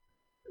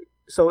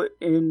 So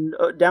in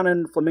down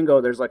in Flamingo,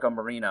 there's like a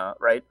marina,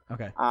 right?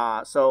 Okay.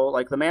 So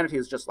like the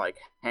manatees just like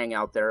hang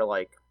out there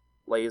like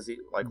lazy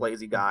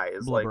guys,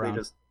 Blub like around. they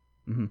just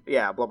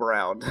Mhm. blub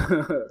around.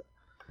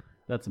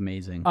 That's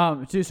amazing.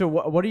 So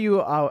what are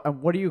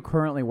you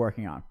currently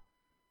working on?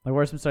 Like,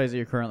 what are some studies that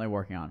you're currently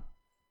working on?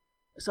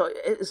 So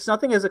it's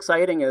nothing as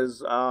exciting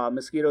as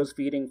mosquitoes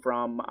feeding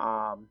from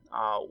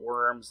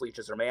worms,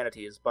 leeches, or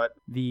manatees, but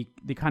the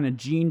kind of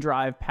gene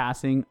drive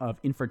passing of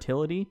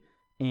infertility,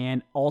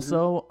 and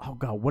also oh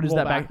god, what is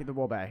that back? The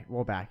Wolbachia.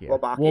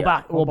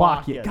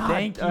 Wolbachia. God,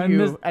 Thank you. I And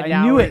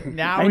knew it.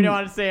 Now we know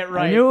how to say it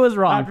right. I knew it was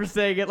wrong. After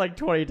saying it like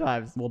 20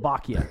 times.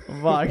 Wolbachia.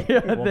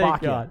 Wolbachia. Thank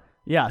Wolbachia. God.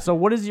 Yeah. So,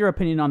 what is your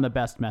opinion on the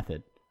best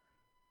method?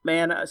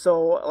 man,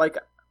 so like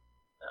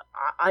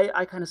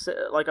I kind of say,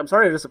 like, I'm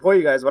sorry to disappoint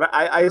you guys, but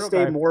I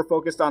stay more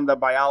focused on the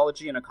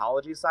biology and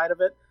ecology side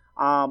of it.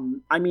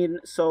 I mean,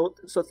 so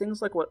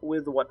things like what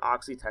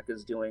Oxitec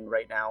is doing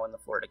right now in the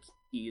Florida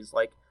Keys,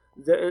 like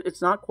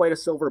it's not quite a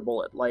silver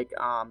bullet. Like,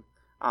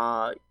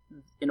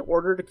 in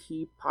order to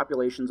keep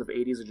populations of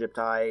Aedes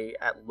aegypti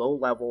at low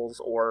levels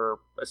or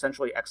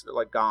essentially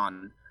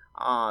gone,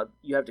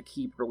 you have to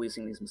keep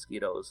releasing these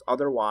mosquitoes.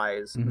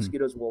 Otherwise,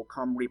 mosquitoes will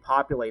come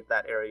repopulate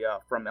that area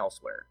from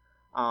elsewhere.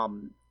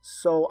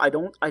 So I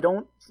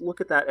don't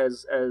look at that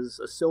as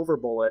a silver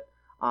bullet.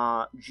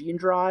 Gene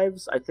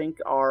drives, I think,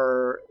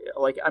 are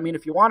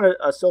if you want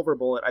a silver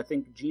bullet, I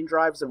think gene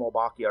drives and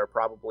Wolbachia are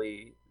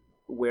probably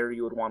where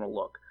you would want to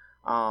look.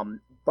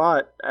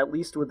 But at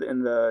least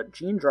within the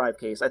gene drive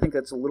case, I think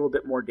that's a little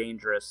bit more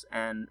dangerous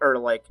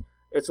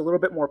it's a little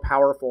bit more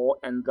powerful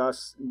and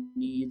thus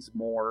needs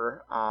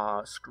more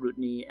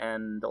scrutiny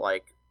and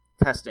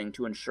testing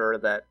to ensure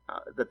that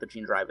the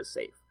gene drive is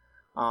safe.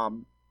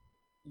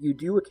 You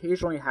do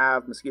occasionally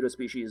have mosquito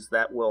species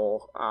that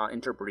will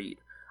interbreed.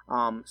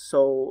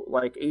 So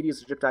like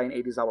Aedes aegypti and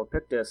Aedes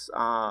albopictus,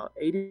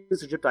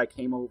 Aedes aegypti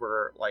came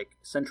over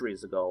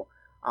centuries ago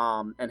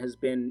and has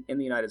been in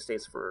the United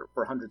States for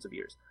hundreds of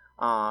years.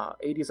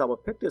 Aedes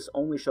albopictus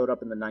only showed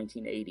up in the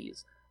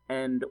 1980s.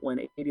 And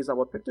when Aedes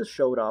albopictus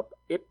showed up,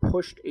 it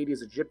pushed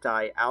Aedes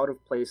aegypti out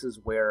of places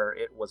where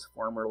it was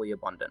formerly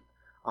abundant.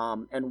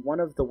 And one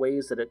of the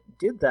ways that it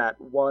did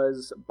that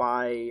was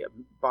by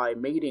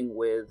mating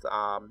with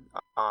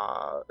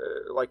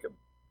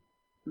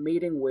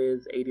mating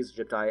with Aedes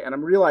aegypti. And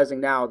I'm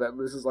realizing now that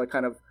this is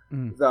I'm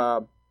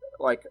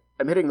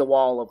hitting the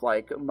wall of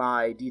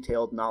my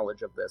detailed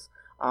knowledge of this.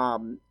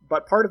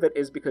 But part of it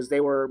is because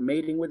they were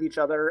mating with each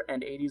other,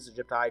 and Aedes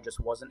aegypti just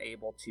wasn't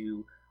able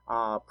to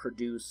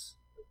produce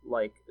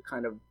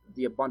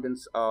the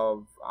abundance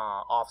of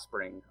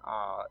offspring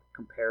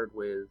compared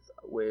with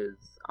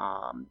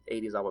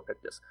Aedes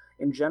albopictus.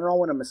 In general,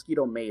 when a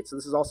mosquito mates, and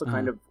this is also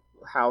kind of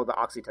how the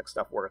Oxitec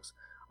stuff works,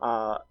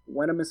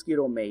 when a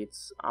mosquito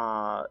mates,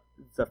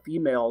 the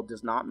female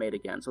does not mate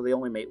again, so they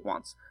only mate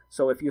once.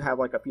 So if you have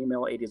a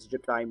female Aedes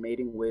aegypti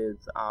mating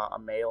with a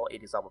male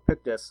Aedes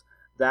albopictus,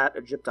 that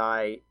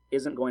aegypti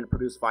isn't going to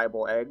produce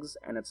viable eggs,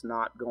 and it's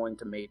not going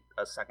to mate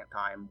a second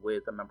time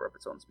with a member of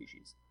its own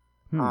species.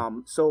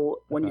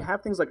 So when you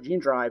have things like gene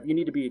drive, you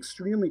need to be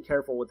extremely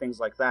careful with things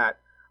like that,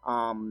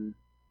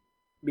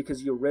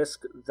 because you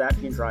risk that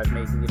gene drive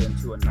making it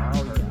into a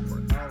non-target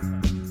network.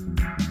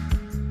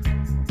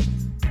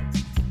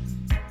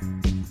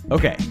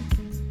 Okay,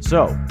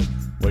 so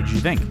what did you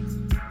think?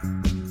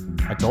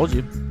 I told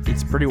you,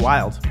 it's pretty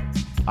wild.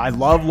 I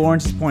love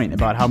Lawrence's point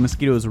about how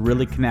mosquitoes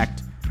really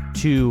connect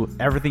to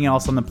everything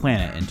else on the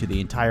planet and to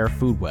the entire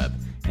food web.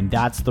 And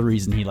that's the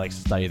reason he likes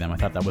to study them. I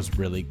thought that was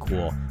really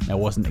cool. I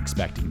wasn't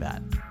expecting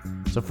that.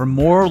 So for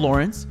more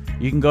Lawrence,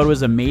 you can go to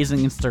his amazing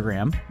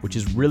Instagram, which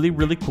is really,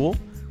 really cool,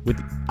 with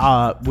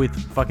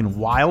fucking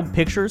wild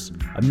pictures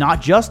of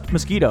not just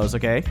mosquitoes,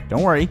 okay?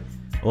 Don't worry.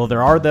 Well,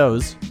 there are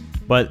those.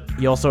 But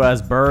he also has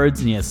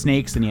birds, and he has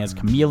snakes, and he has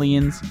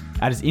chameleons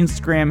at his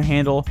Instagram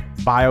handle,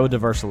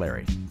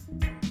 Biodiversalary.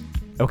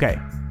 Okay,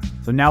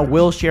 so now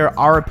we'll share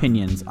our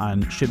opinions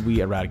on should we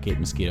eradicate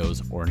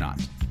mosquitoes or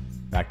not.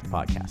 Back to the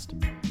podcast.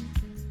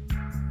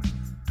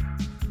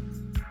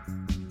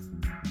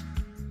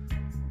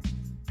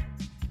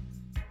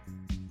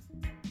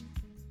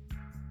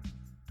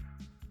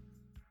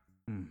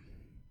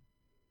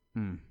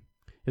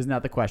 Isn't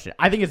that the question?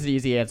 I think it's an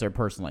easy answer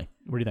personally.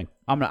 What do you think?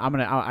 I'm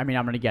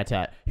gonna get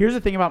to it. Here's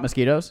the thing about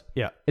mosquitoes.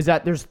 Yeah. Is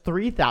that there's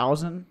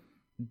 3,000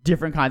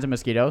 different kinds of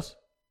mosquitoes.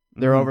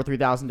 There are over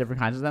 3,000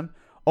 different kinds of them.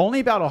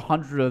 Only about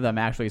 100 of them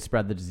actually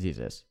spread the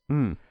diseases.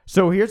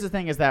 So here's the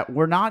thing: is that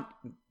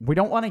we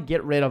don't want to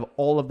get rid of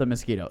all of the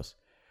mosquitoes.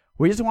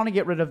 We just want to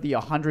get rid of the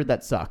 100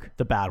 that suck.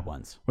 The bad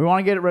ones. We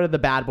want to get rid of the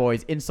bad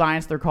boys. In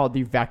science, they're called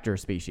the vector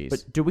species.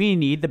 But do we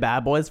need the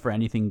bad boys for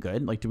anything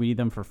good? Do we need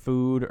them for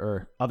food,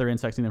 or other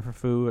insects need them for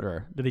food,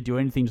 or do they do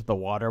anything to the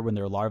water when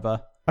they're larvae?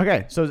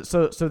 Okay, so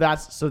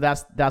that's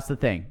the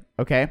thing.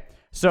 Okay,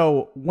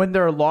 so when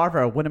they're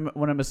larvae,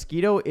 when a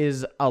mosquito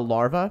is a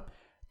larva,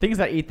 things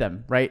that eat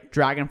them, right?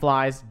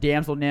 Dragonflies,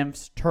 damsel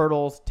nymphs,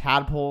 turtles,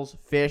 tadpoles,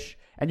 fish.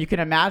 And you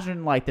can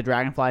imagine the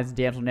dragonflies and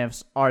damsel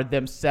nymphs are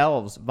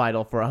themselves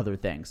vital for other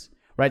things,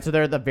 right? So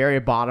they're at the very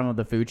bottom of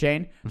the food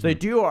chain. So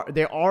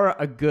they are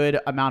a good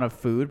amount of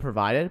food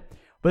provided.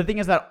 But the thing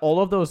is that all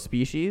of those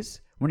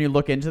species, when you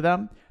look into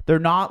them, they're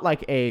not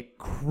a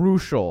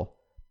crucial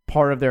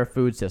part of their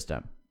food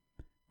system,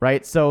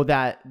 right? So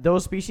that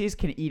those species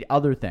can eat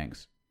other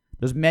things.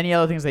 There's many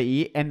other things they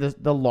eat, and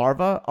the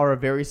larvae are a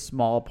very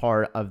small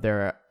part of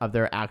their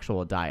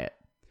actual diet.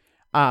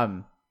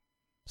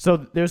 So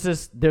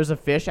there's a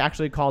fish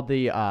actually called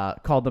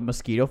the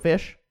mosquito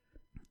fish.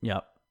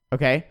 Yep.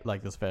 Okay.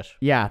 Like this fish.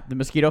 Yeah, the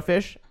mosquito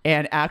fish.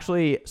 And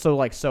actually, so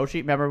Sochi,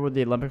 remember when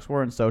the Olympics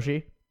were in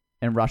Sochi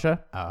in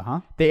Russia?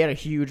 They had a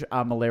huge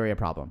malaria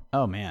problem.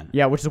 Oh man.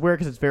 Yeah, which is weird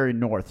because it's very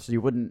north, so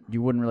you wouldn't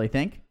really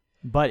think.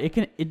 But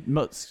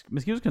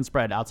mosquitoes can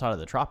spread outside of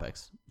the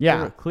tropics.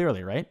 Yeah.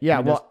 Clearly, right? Yeah,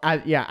 I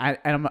mean,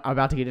 and I'm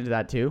about to get into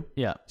that too.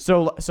 yeah.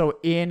 So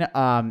in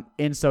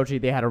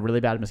Sochi they had a really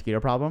bad mosquito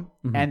problem,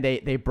 and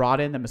they brought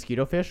in the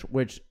mosquito fish,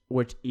 which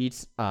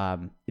eats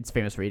it's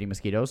famous for eating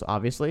mosquitoes,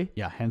 obviously.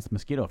 Yeah, hence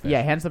mosquito fish.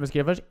 Yeah, hence the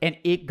mosquito fish, and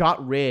it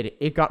got rid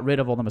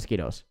of all the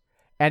mosquitoes.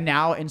 And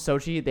now in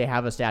Sochi they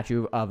have a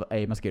statue of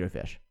a mosquito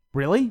fish.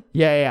 Really?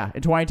 Yeah.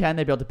 In 2010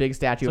 they built a big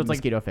statue So of it's like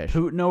mosquito fish.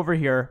 Putin over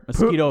here,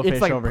 mosquito fish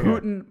it's like over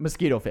Putin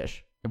mosquito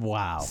fish. here.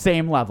 Wow.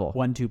 Same level.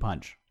 1-2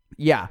 punch.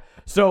 Yeah.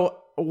 So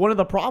one of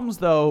the problems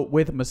though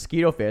with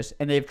mosquito fish,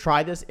 and they've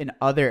tried this in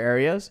other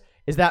areas,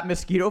 is that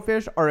mosquito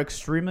fish are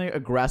extremely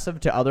aggressive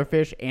to other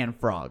fish and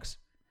frogs.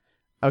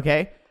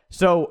 Okay?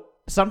 So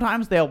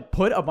sometimes they'll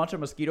put a bunch of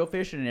mosquito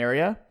fish in an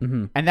area,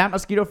 and that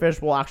mosquito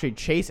fish will actually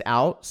chase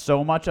out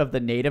so much of the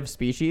native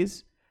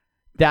species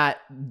that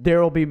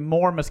there will be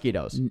more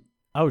mosquitoes.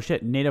 Oh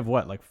shit! Native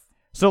what? Like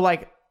So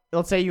like,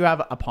 let's say you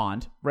have a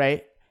pond,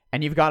 right?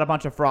 And you've got a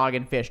bunch of frog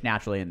and fish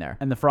naturally in there.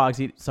 and the frogs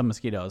eat some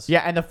mosquitoes.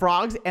 Yeah, and the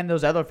frogs and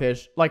those other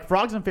fish, like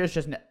frogs and fish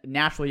just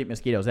naturally eat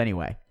mosquitoes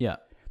anyway. Yeah.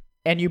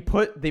 And you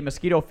put the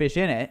mosquito fish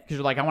in it because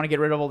you're like, I want to get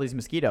rid of all these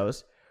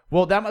mosquitoes.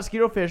 Well, that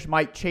mosquito fish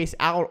might chase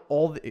out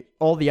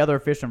all the other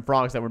fish and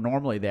frogs that were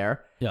normally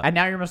there. Yeah. And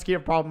now your mosquito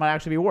problem might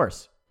actually be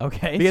worse.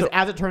 Okay. Because so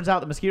as it turns out,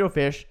 the mosquito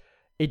fish,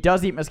 it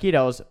does eat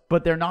mosquitoes,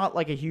 but they're not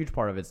like a huge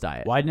part of its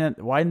diet. why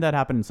didn't that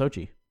happen in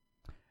Sochi?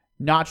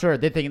 Not sure.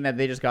 They're thinking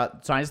that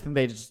scientists think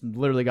they just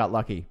literally got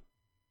lucky.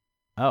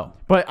 Oh.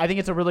 But I think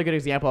it's a really good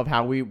example of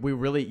how you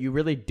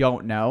really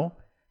don't know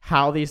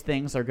how these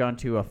things are going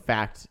to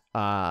affect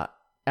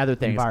other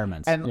things.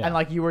 Environments. And Yeah.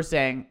 like you were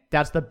saying,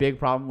 that's the big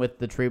problem with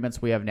the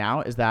treatments we have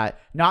now, is that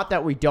not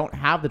that we don't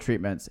have the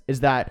treatments, is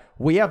that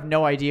we have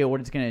no idea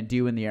what it's going to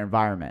do in the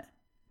environment.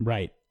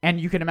 Right. And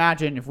you can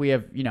imagine if we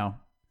have,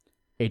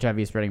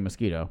 HIV spreading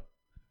mosquito.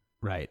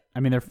 Right. I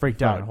mean, they're freaked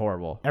Fucking out.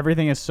 horrible.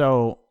 Everything is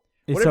so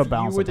What so if you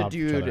balanced were on the top of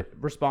each other. dude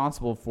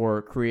responsible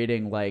for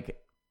creating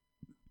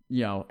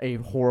a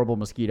horrible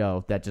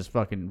mosquito that just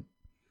fucking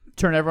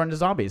turned everyone into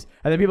zombies,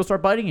 and then people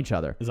start biting each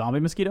other? A zombie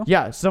mosquito?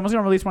 Yeah, someone's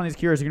gonna release one of these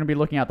cures. You're gonna be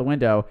looking out the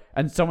window,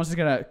 and someone's just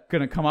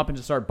gonna come up and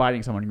just start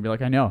biting someone. You're gonna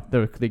be like, I know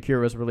the cure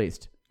was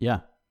released.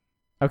 Yeah.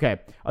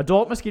 Okay,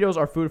 adult mosquitoes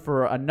are food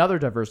for another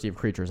diversity of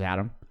creatures.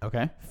 Adam,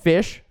 Okay.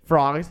 fish,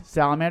 frogs,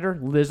 salamander,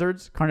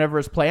 lizards,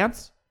 carnivorous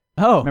plants,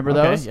 Oh, Remember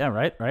okay. those? Yeah.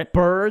 Right.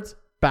 birds,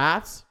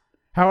 bats.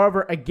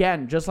 However,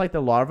 again, just like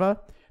the larvae,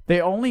 they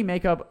only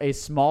make up a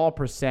small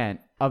percent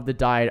of the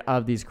diet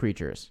of these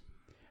creatures.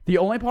 The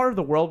only part of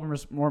the world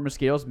where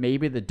mosquitoes may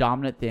be the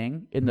dominant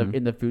thing in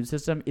the food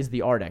system is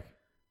the Arctic.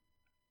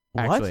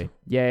 Actually, What?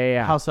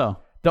 yeah. How so?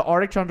 The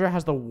Arctic tundra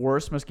has the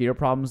worst mosquito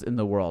problems in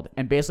the world,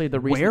 and basically the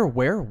reason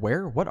Where?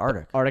 What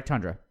Arctic? Arctic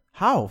tundra.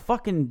 How?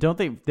 Fucking don't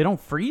they don't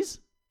freeze?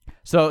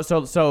 So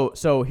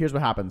here's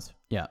what happens.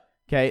 Yeah.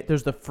 Okay,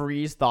 there's the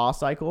freeze thaw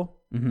cycle.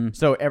 Mm-hmm.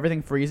 So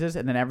everything freezes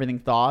and then everything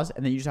thaws,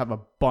 and then you just have a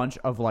bunch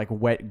of like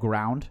wet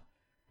ground,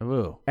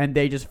 Ooh. and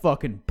they just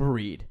fucking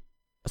breed.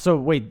 So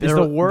wait, It's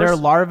the worst- their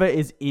larva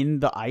is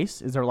in the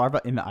ice? Is their larva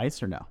in the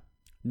ice or no?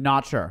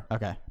 Not sure.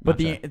 Okay. But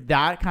not sure.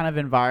 that kind of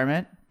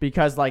environment,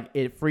 because like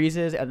it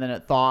freezes and then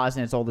it thaws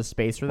and it's all this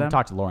space for them. We'll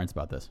talk to Lawrence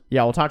about this.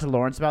 Yeah, we'll talk to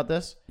Lawrence about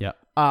this. Yeah.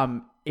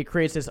 It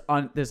creates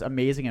this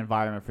amazing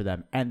environment for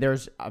them, and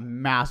there's a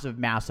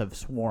massive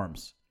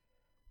swarms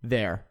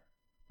there.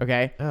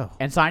 Okay. Oh.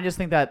 And scientists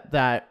think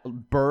that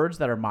birds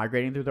that are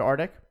migrating through the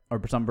Arctic,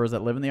 or some birds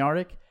that live in the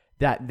Arctic,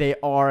 that they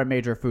are a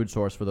major food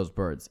source for those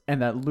birds,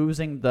 and that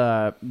losing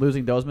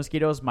those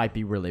mosquitoes might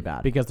be really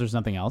bad. Because there's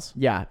nothing else?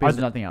 Yeah, because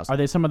there's nothing else. Are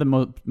they some of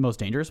the most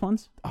dangerous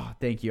ones? Oh,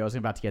 thank you. I was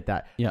about to get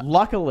that. Yeah.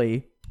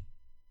 Luckily,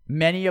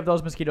 many of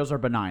those mosquitoes are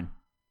benign.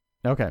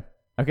 Okay.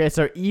 Okay,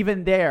 so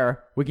even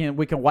there, we can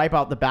wipe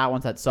out the bad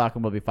ones that suck,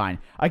 and we'll be fine.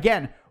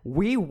 Again,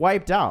 we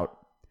wiped out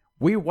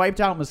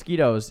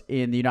mosquitoes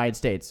in the United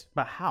States,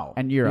 But how?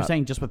 And Europe. You're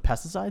saying just with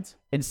pesticides?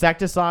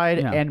 insecticide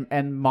Yeah.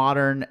 and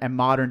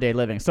modern day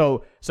living.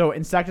 So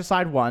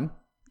insecticide one.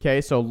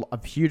 Okay, so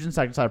a huge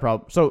insecticide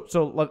problem. So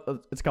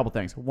it's a couple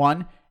things.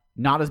 One,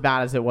 not as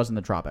bad as it was in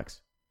the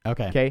tropics.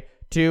 Okay. Okay.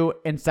 Two,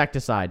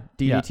 insecticide,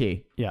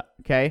 DDT. Yeah.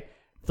 Okay.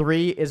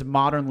 3 is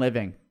modern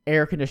living,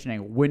 air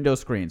conditioning, window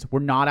screens. We're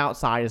not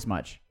outside as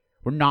much.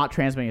 We're not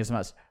transmitting as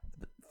much.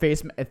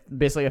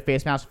 Basically a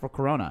face mask for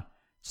corona.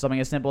 Something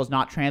as simple as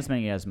not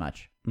transmitting it as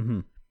much. Mm-hmm.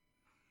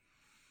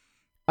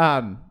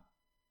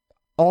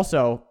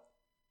 Also,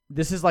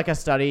 this is like a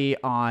study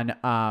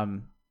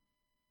on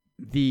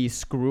the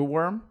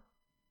screwworm.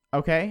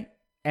 Okay.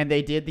 And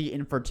they did the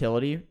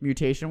infertility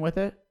mutation with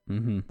it.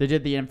 Mm-hmm. They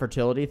did the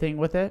infertility thing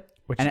with it.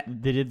 Which And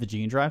they did the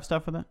gene drive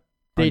stuff with it?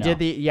 They Or no?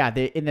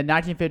 did in the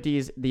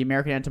 1950s, the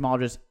American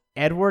entomologist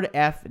Edward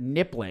F.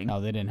 Nipling, No,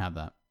 they didn't have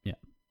that. Yeah.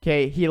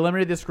 okay, he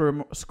eliminated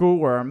the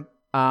screwworm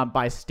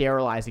by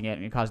sterilizing it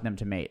and causing them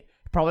to mate.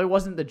 Probably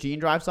wasn't the gene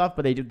drive stuff,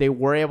 but they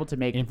were able to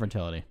make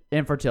Infertility.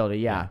 infertility,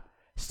 yeah.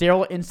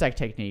 Sterile insect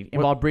technique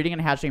involved breeding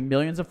and hatching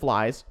millions of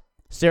flies,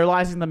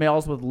 sterilizing the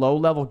males with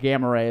low-level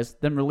gamma rays,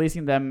 then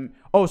releasing them.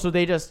 Oh, so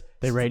they just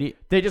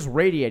They just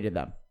radiated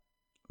them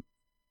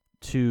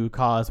to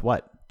cause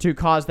what? to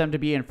cause them to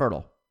be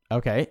infertile.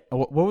 Okay.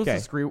 What was Okay.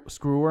 the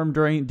screwworm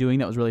doing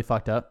that was really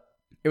fucked up?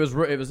 It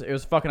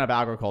was fucking up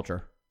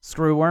agriculture.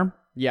 Screwworm?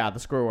 Yeah, the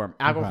screwworm,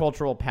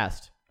 agricultural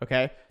pest.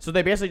 Okay, so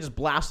they basically just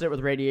blasted it with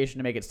radiation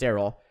to make it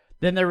sterile.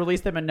 Then they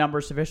released them in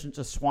numbers sufficient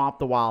to swamp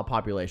the wild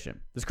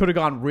population. This could have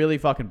gone really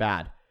fucking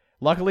bad.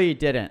 Luckily, it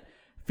didn't.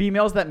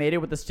 Females that mated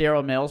with the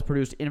sterile males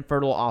produced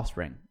infertile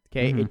offspring.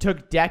 Okay, It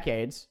took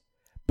decades,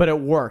 but it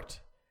worked.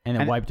 And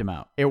it wiped him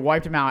out. It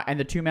wiped them out, and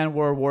the two men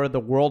were awarded the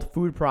World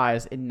Food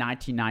Prize in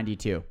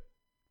 1992.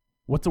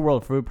 What's the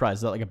World Food Prize?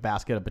 Is that like a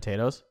basket of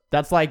potatoes?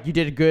 That's like you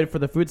did good for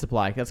the food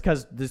supply. That's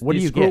because these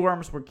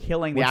screwworms were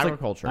killing the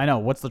agriculture. I know.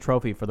 What's the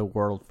trophy for the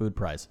World Food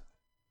Prize?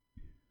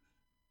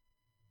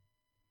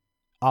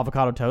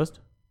 Avocado toast?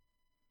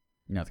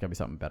 No, it's got to be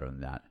something better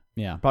than that.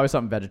 Yeah. Probably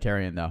something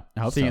vegetarian, though.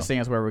 I hope seeing so.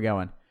 as where we're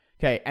going.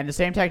 Okay, and the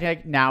same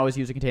technique now is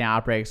used to contain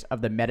outbreaks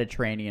of the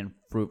Mediterranean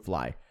fruit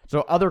fly.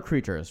 So other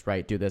creatures,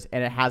 right, do this,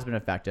 and it has been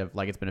effective,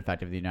 like it's been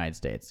effective in the United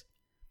States.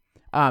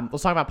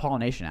 Let's talk about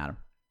pollination, Adam.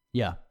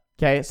 Yeah.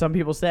 Okay, some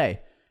people say,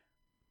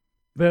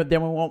 but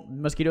then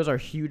mosquitoes are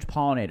huge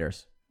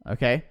pollinators.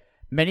 Okay,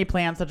 many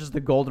plants such as the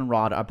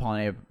goldenrod are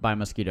pollinated by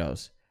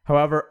mosquitoes.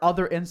 However,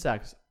 other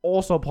insects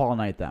also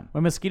pollinate them.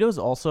 When mosquitoes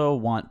also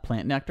want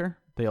plant nectar,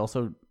 they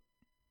also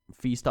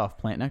feast off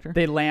plant nectar?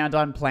 They land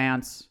on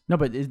plants. No,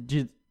 but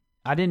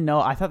I didn't know.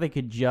 I thought they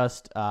could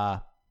just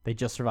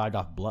survived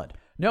off blood.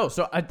 No,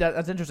 so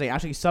that's interesting.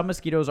 Actually, some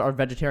mosquitoes are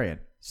vegetarian.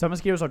 Some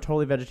mosquitoes are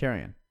totally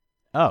vegetarian.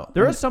 Oh,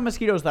 There are some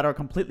mosquitoes that are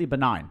completely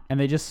benign, and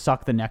they just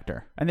suck the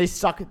nectar. and they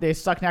suck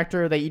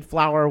nectar. They eat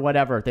flour,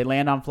 whatever. They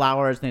land on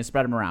flowers and they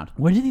spread them around.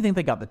 When did you think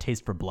they got the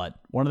taste for blood?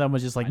 One of them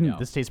was just like, know.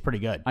 this tastes pretty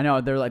good. I know,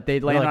 they're like,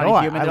 they land like, on "Oh,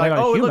 a human. I They're like like,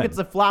 on a oh, look, human." it's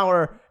a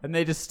flower, and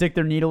they just stick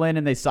their needle in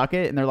and they suck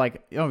it, and they're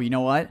like, oh, you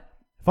know what?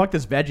 Fuck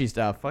this veggie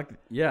stuff. Fuck the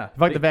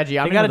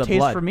veggie. I'm They got into a the taste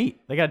blood. for meat.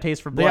 They got a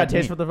taste for blood. They got a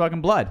taste for the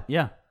fucking blood.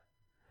 Yeah.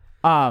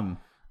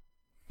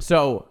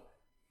 So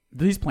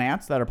these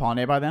plants that are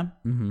pollinated by them,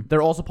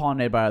 they're also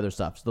pollinated by other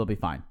stuff, so they'll be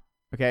fine.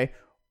 Okay,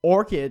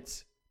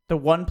 orchids, the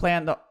one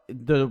plant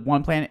in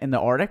the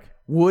Arctic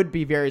would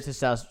be very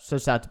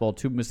susceptible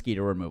to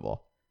mosquito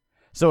removal.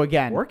 So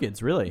again,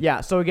 Orchids, really?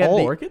 yeah. So again, All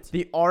orchids?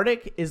 The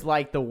Arctic is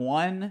like the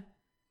one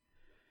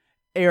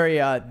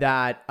area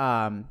that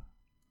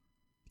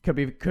could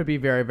be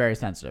very, very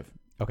sensitive.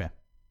 Okay.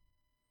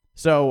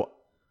 So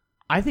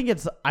I think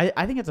it's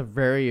a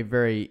very,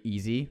 very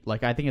easy.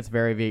 Like I think it's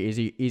very,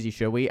 very easy.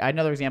 Should we? I had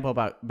another example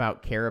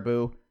about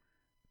caribou,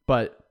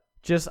 but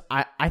just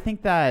I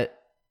think that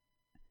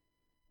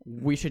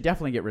we should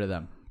definitely get rid of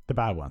them. The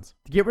bad ones.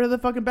 Get rid of the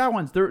fucking bad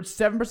ones.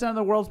 7% of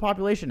the world's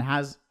population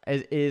has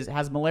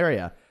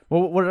malaria.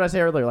 Well, what did I say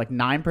earlier? Like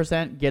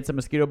 9% gets a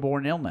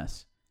mosquito-borne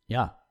illness.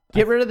 Yeah.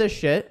 Get rid of this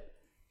shit,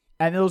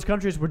 and those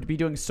countries would be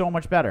doing so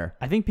much better.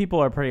 I think people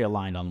are pretty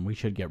aligned on we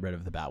should get rid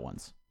of the bad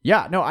ones.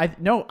 Yeah,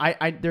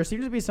 I there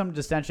seems to be some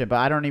dissension, but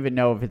I don't even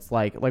know if it's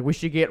like we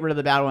should get rid of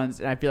the bad ones,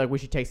 and I feel like we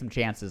should take some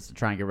chances to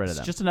try and get rid of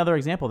them. It's just another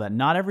example that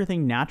not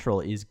everything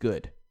natural is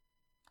good.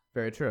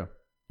 Very true.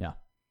 Yeah.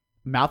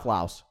 Mouth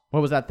louse. What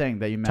was that thing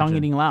that you mentioned?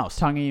 Tongue-eating louse.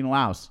 Tongue-eating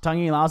louse.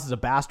 Tongue-eating louse is a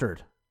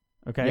bastard.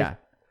 Okay? Yeah.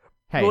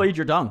 Hey, It'll eat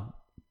your tongue.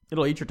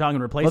 It'll eat your tongue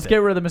and replace let's it. get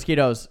rid of the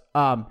mosquitoes.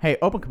 Hey,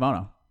 open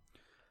kimono.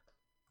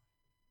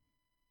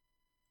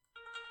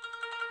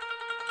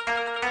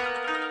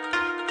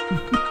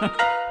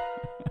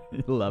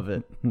 Love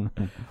it.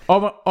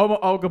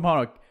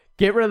 Kimono.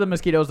 Get rid of the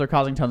mosquitoes. They're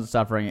causing tons of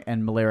suffering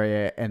and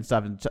malaria and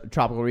stuff in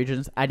tropical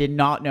regions. I did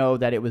not know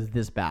that it was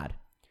this bad.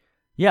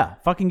 Yeah,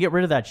 fucking get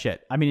rid of that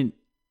shit. I mean,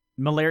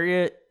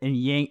 malaria and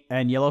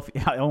yellow.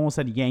 I almost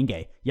said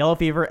Yangay. Yellow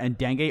fever and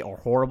dengue are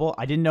horrible.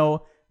 I didn't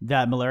know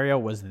that malaria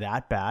was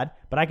that bad,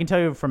 but I can tell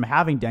you from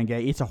having dengue,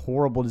 it's a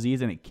horrible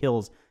disease and it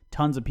kills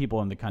tons of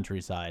people in the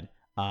countryside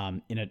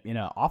in an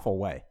awful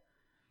way.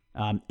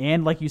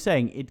 And like you're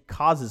saying, it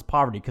causes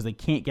poverty because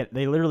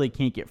they literally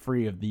can't get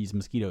free of these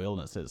mosquito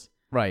illnesses.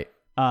 Right.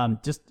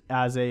 Just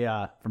as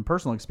from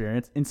personal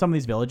experience, in some of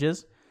these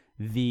villages,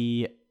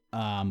 the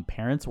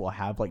parents will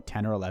have like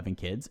 10 or 11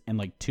 kids and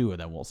like 2 of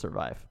them will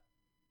survive.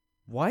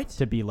 What?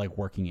 To be like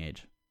working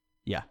age.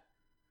 Yeah.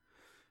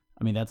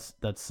 I mean, that's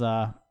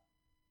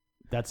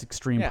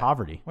extreme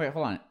poverty. Wait,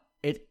 hold on.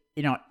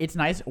 It's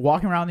nice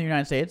walking around the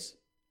United States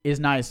is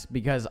nice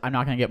because I'm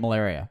not going to get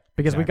malaria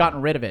because we've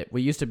gotten rid of it.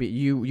 We used to be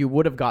you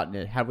would have gotten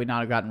it had we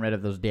not have gotten rid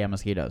of those damn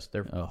mosquitoes.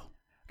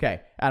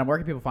 Okay, Adam, where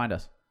can people find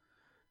us?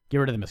 Get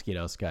rid of the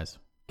mosquitoes, guys.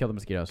 Kill the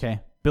mosquitoes. Okay.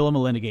 Bill and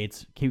Melinda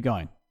Gates, keep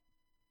going.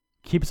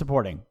 Keep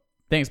supporting.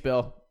 Thanks,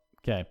 Bill.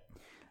 Okay.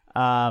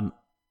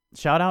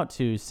 Shout out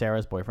to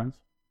Sarah's boyfriends.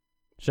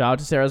 Shout out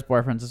to Sarah's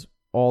boyfriends.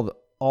 All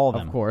of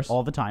them, of course,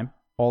 all the time.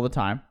 all the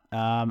time.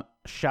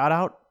 Shout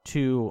out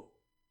to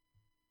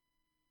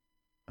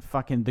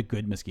fucking the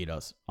good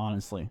mosquitoes,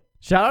 honestly.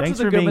 Shout out Thanks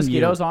to the for good being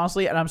mosquitoes, you.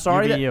 honestly, and I'm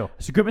sorry You that be you.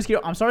 it's a good mosquito.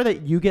 I'm sorry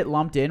that you get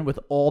lumped in with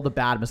all the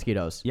bad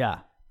mosquitoes. Yeah.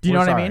 Do you know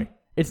We're what I sorry. mean?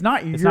 It's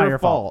not It's your not your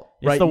fault.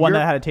 It's right? the one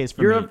You're- that had a taste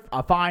for You're meat.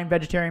 a fine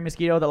vegetarian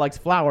mosquito that likes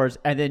flowers,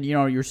 and then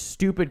your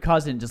stupid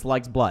cousin just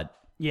likes blood.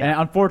 Yeah.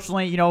 And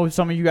unfortunately,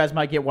 some of you guys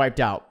might get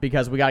wiped out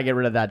because we got to get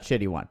rid of that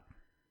shitty one.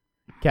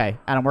 Okay,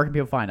 Adam, where can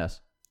people find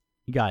us?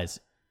 You guys,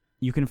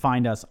 you can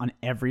find us on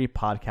every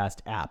podcast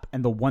app.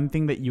 And the one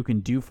thing that you can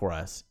do for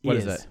us What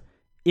is, is it?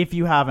 if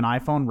you have an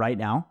iPhone right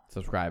now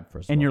Subscribe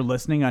first. and you're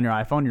listening on your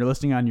iPhone, you're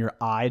listening on your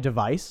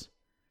iDevice,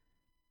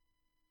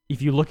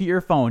 if you look at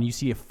your phone, you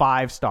see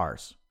 5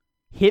 stars.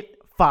 Hit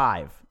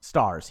 5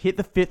 stars. Hit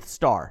the 5th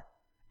star.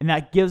 And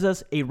that gives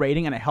us a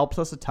rating, and it helps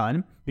us a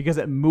ton because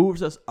it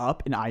moves us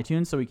up in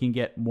iTunes so we can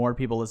get more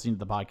people listening to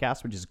the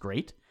podcast, which is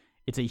great.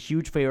 It's a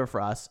huge favor for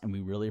us, and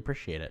we really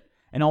appreciate it.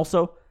 And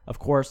also, of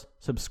course,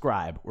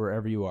 subscribe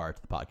wherever you are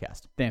to the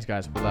podcast. Thanks,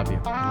 guys. We love you.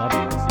 I love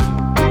you.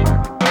 See you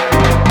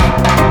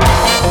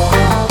later.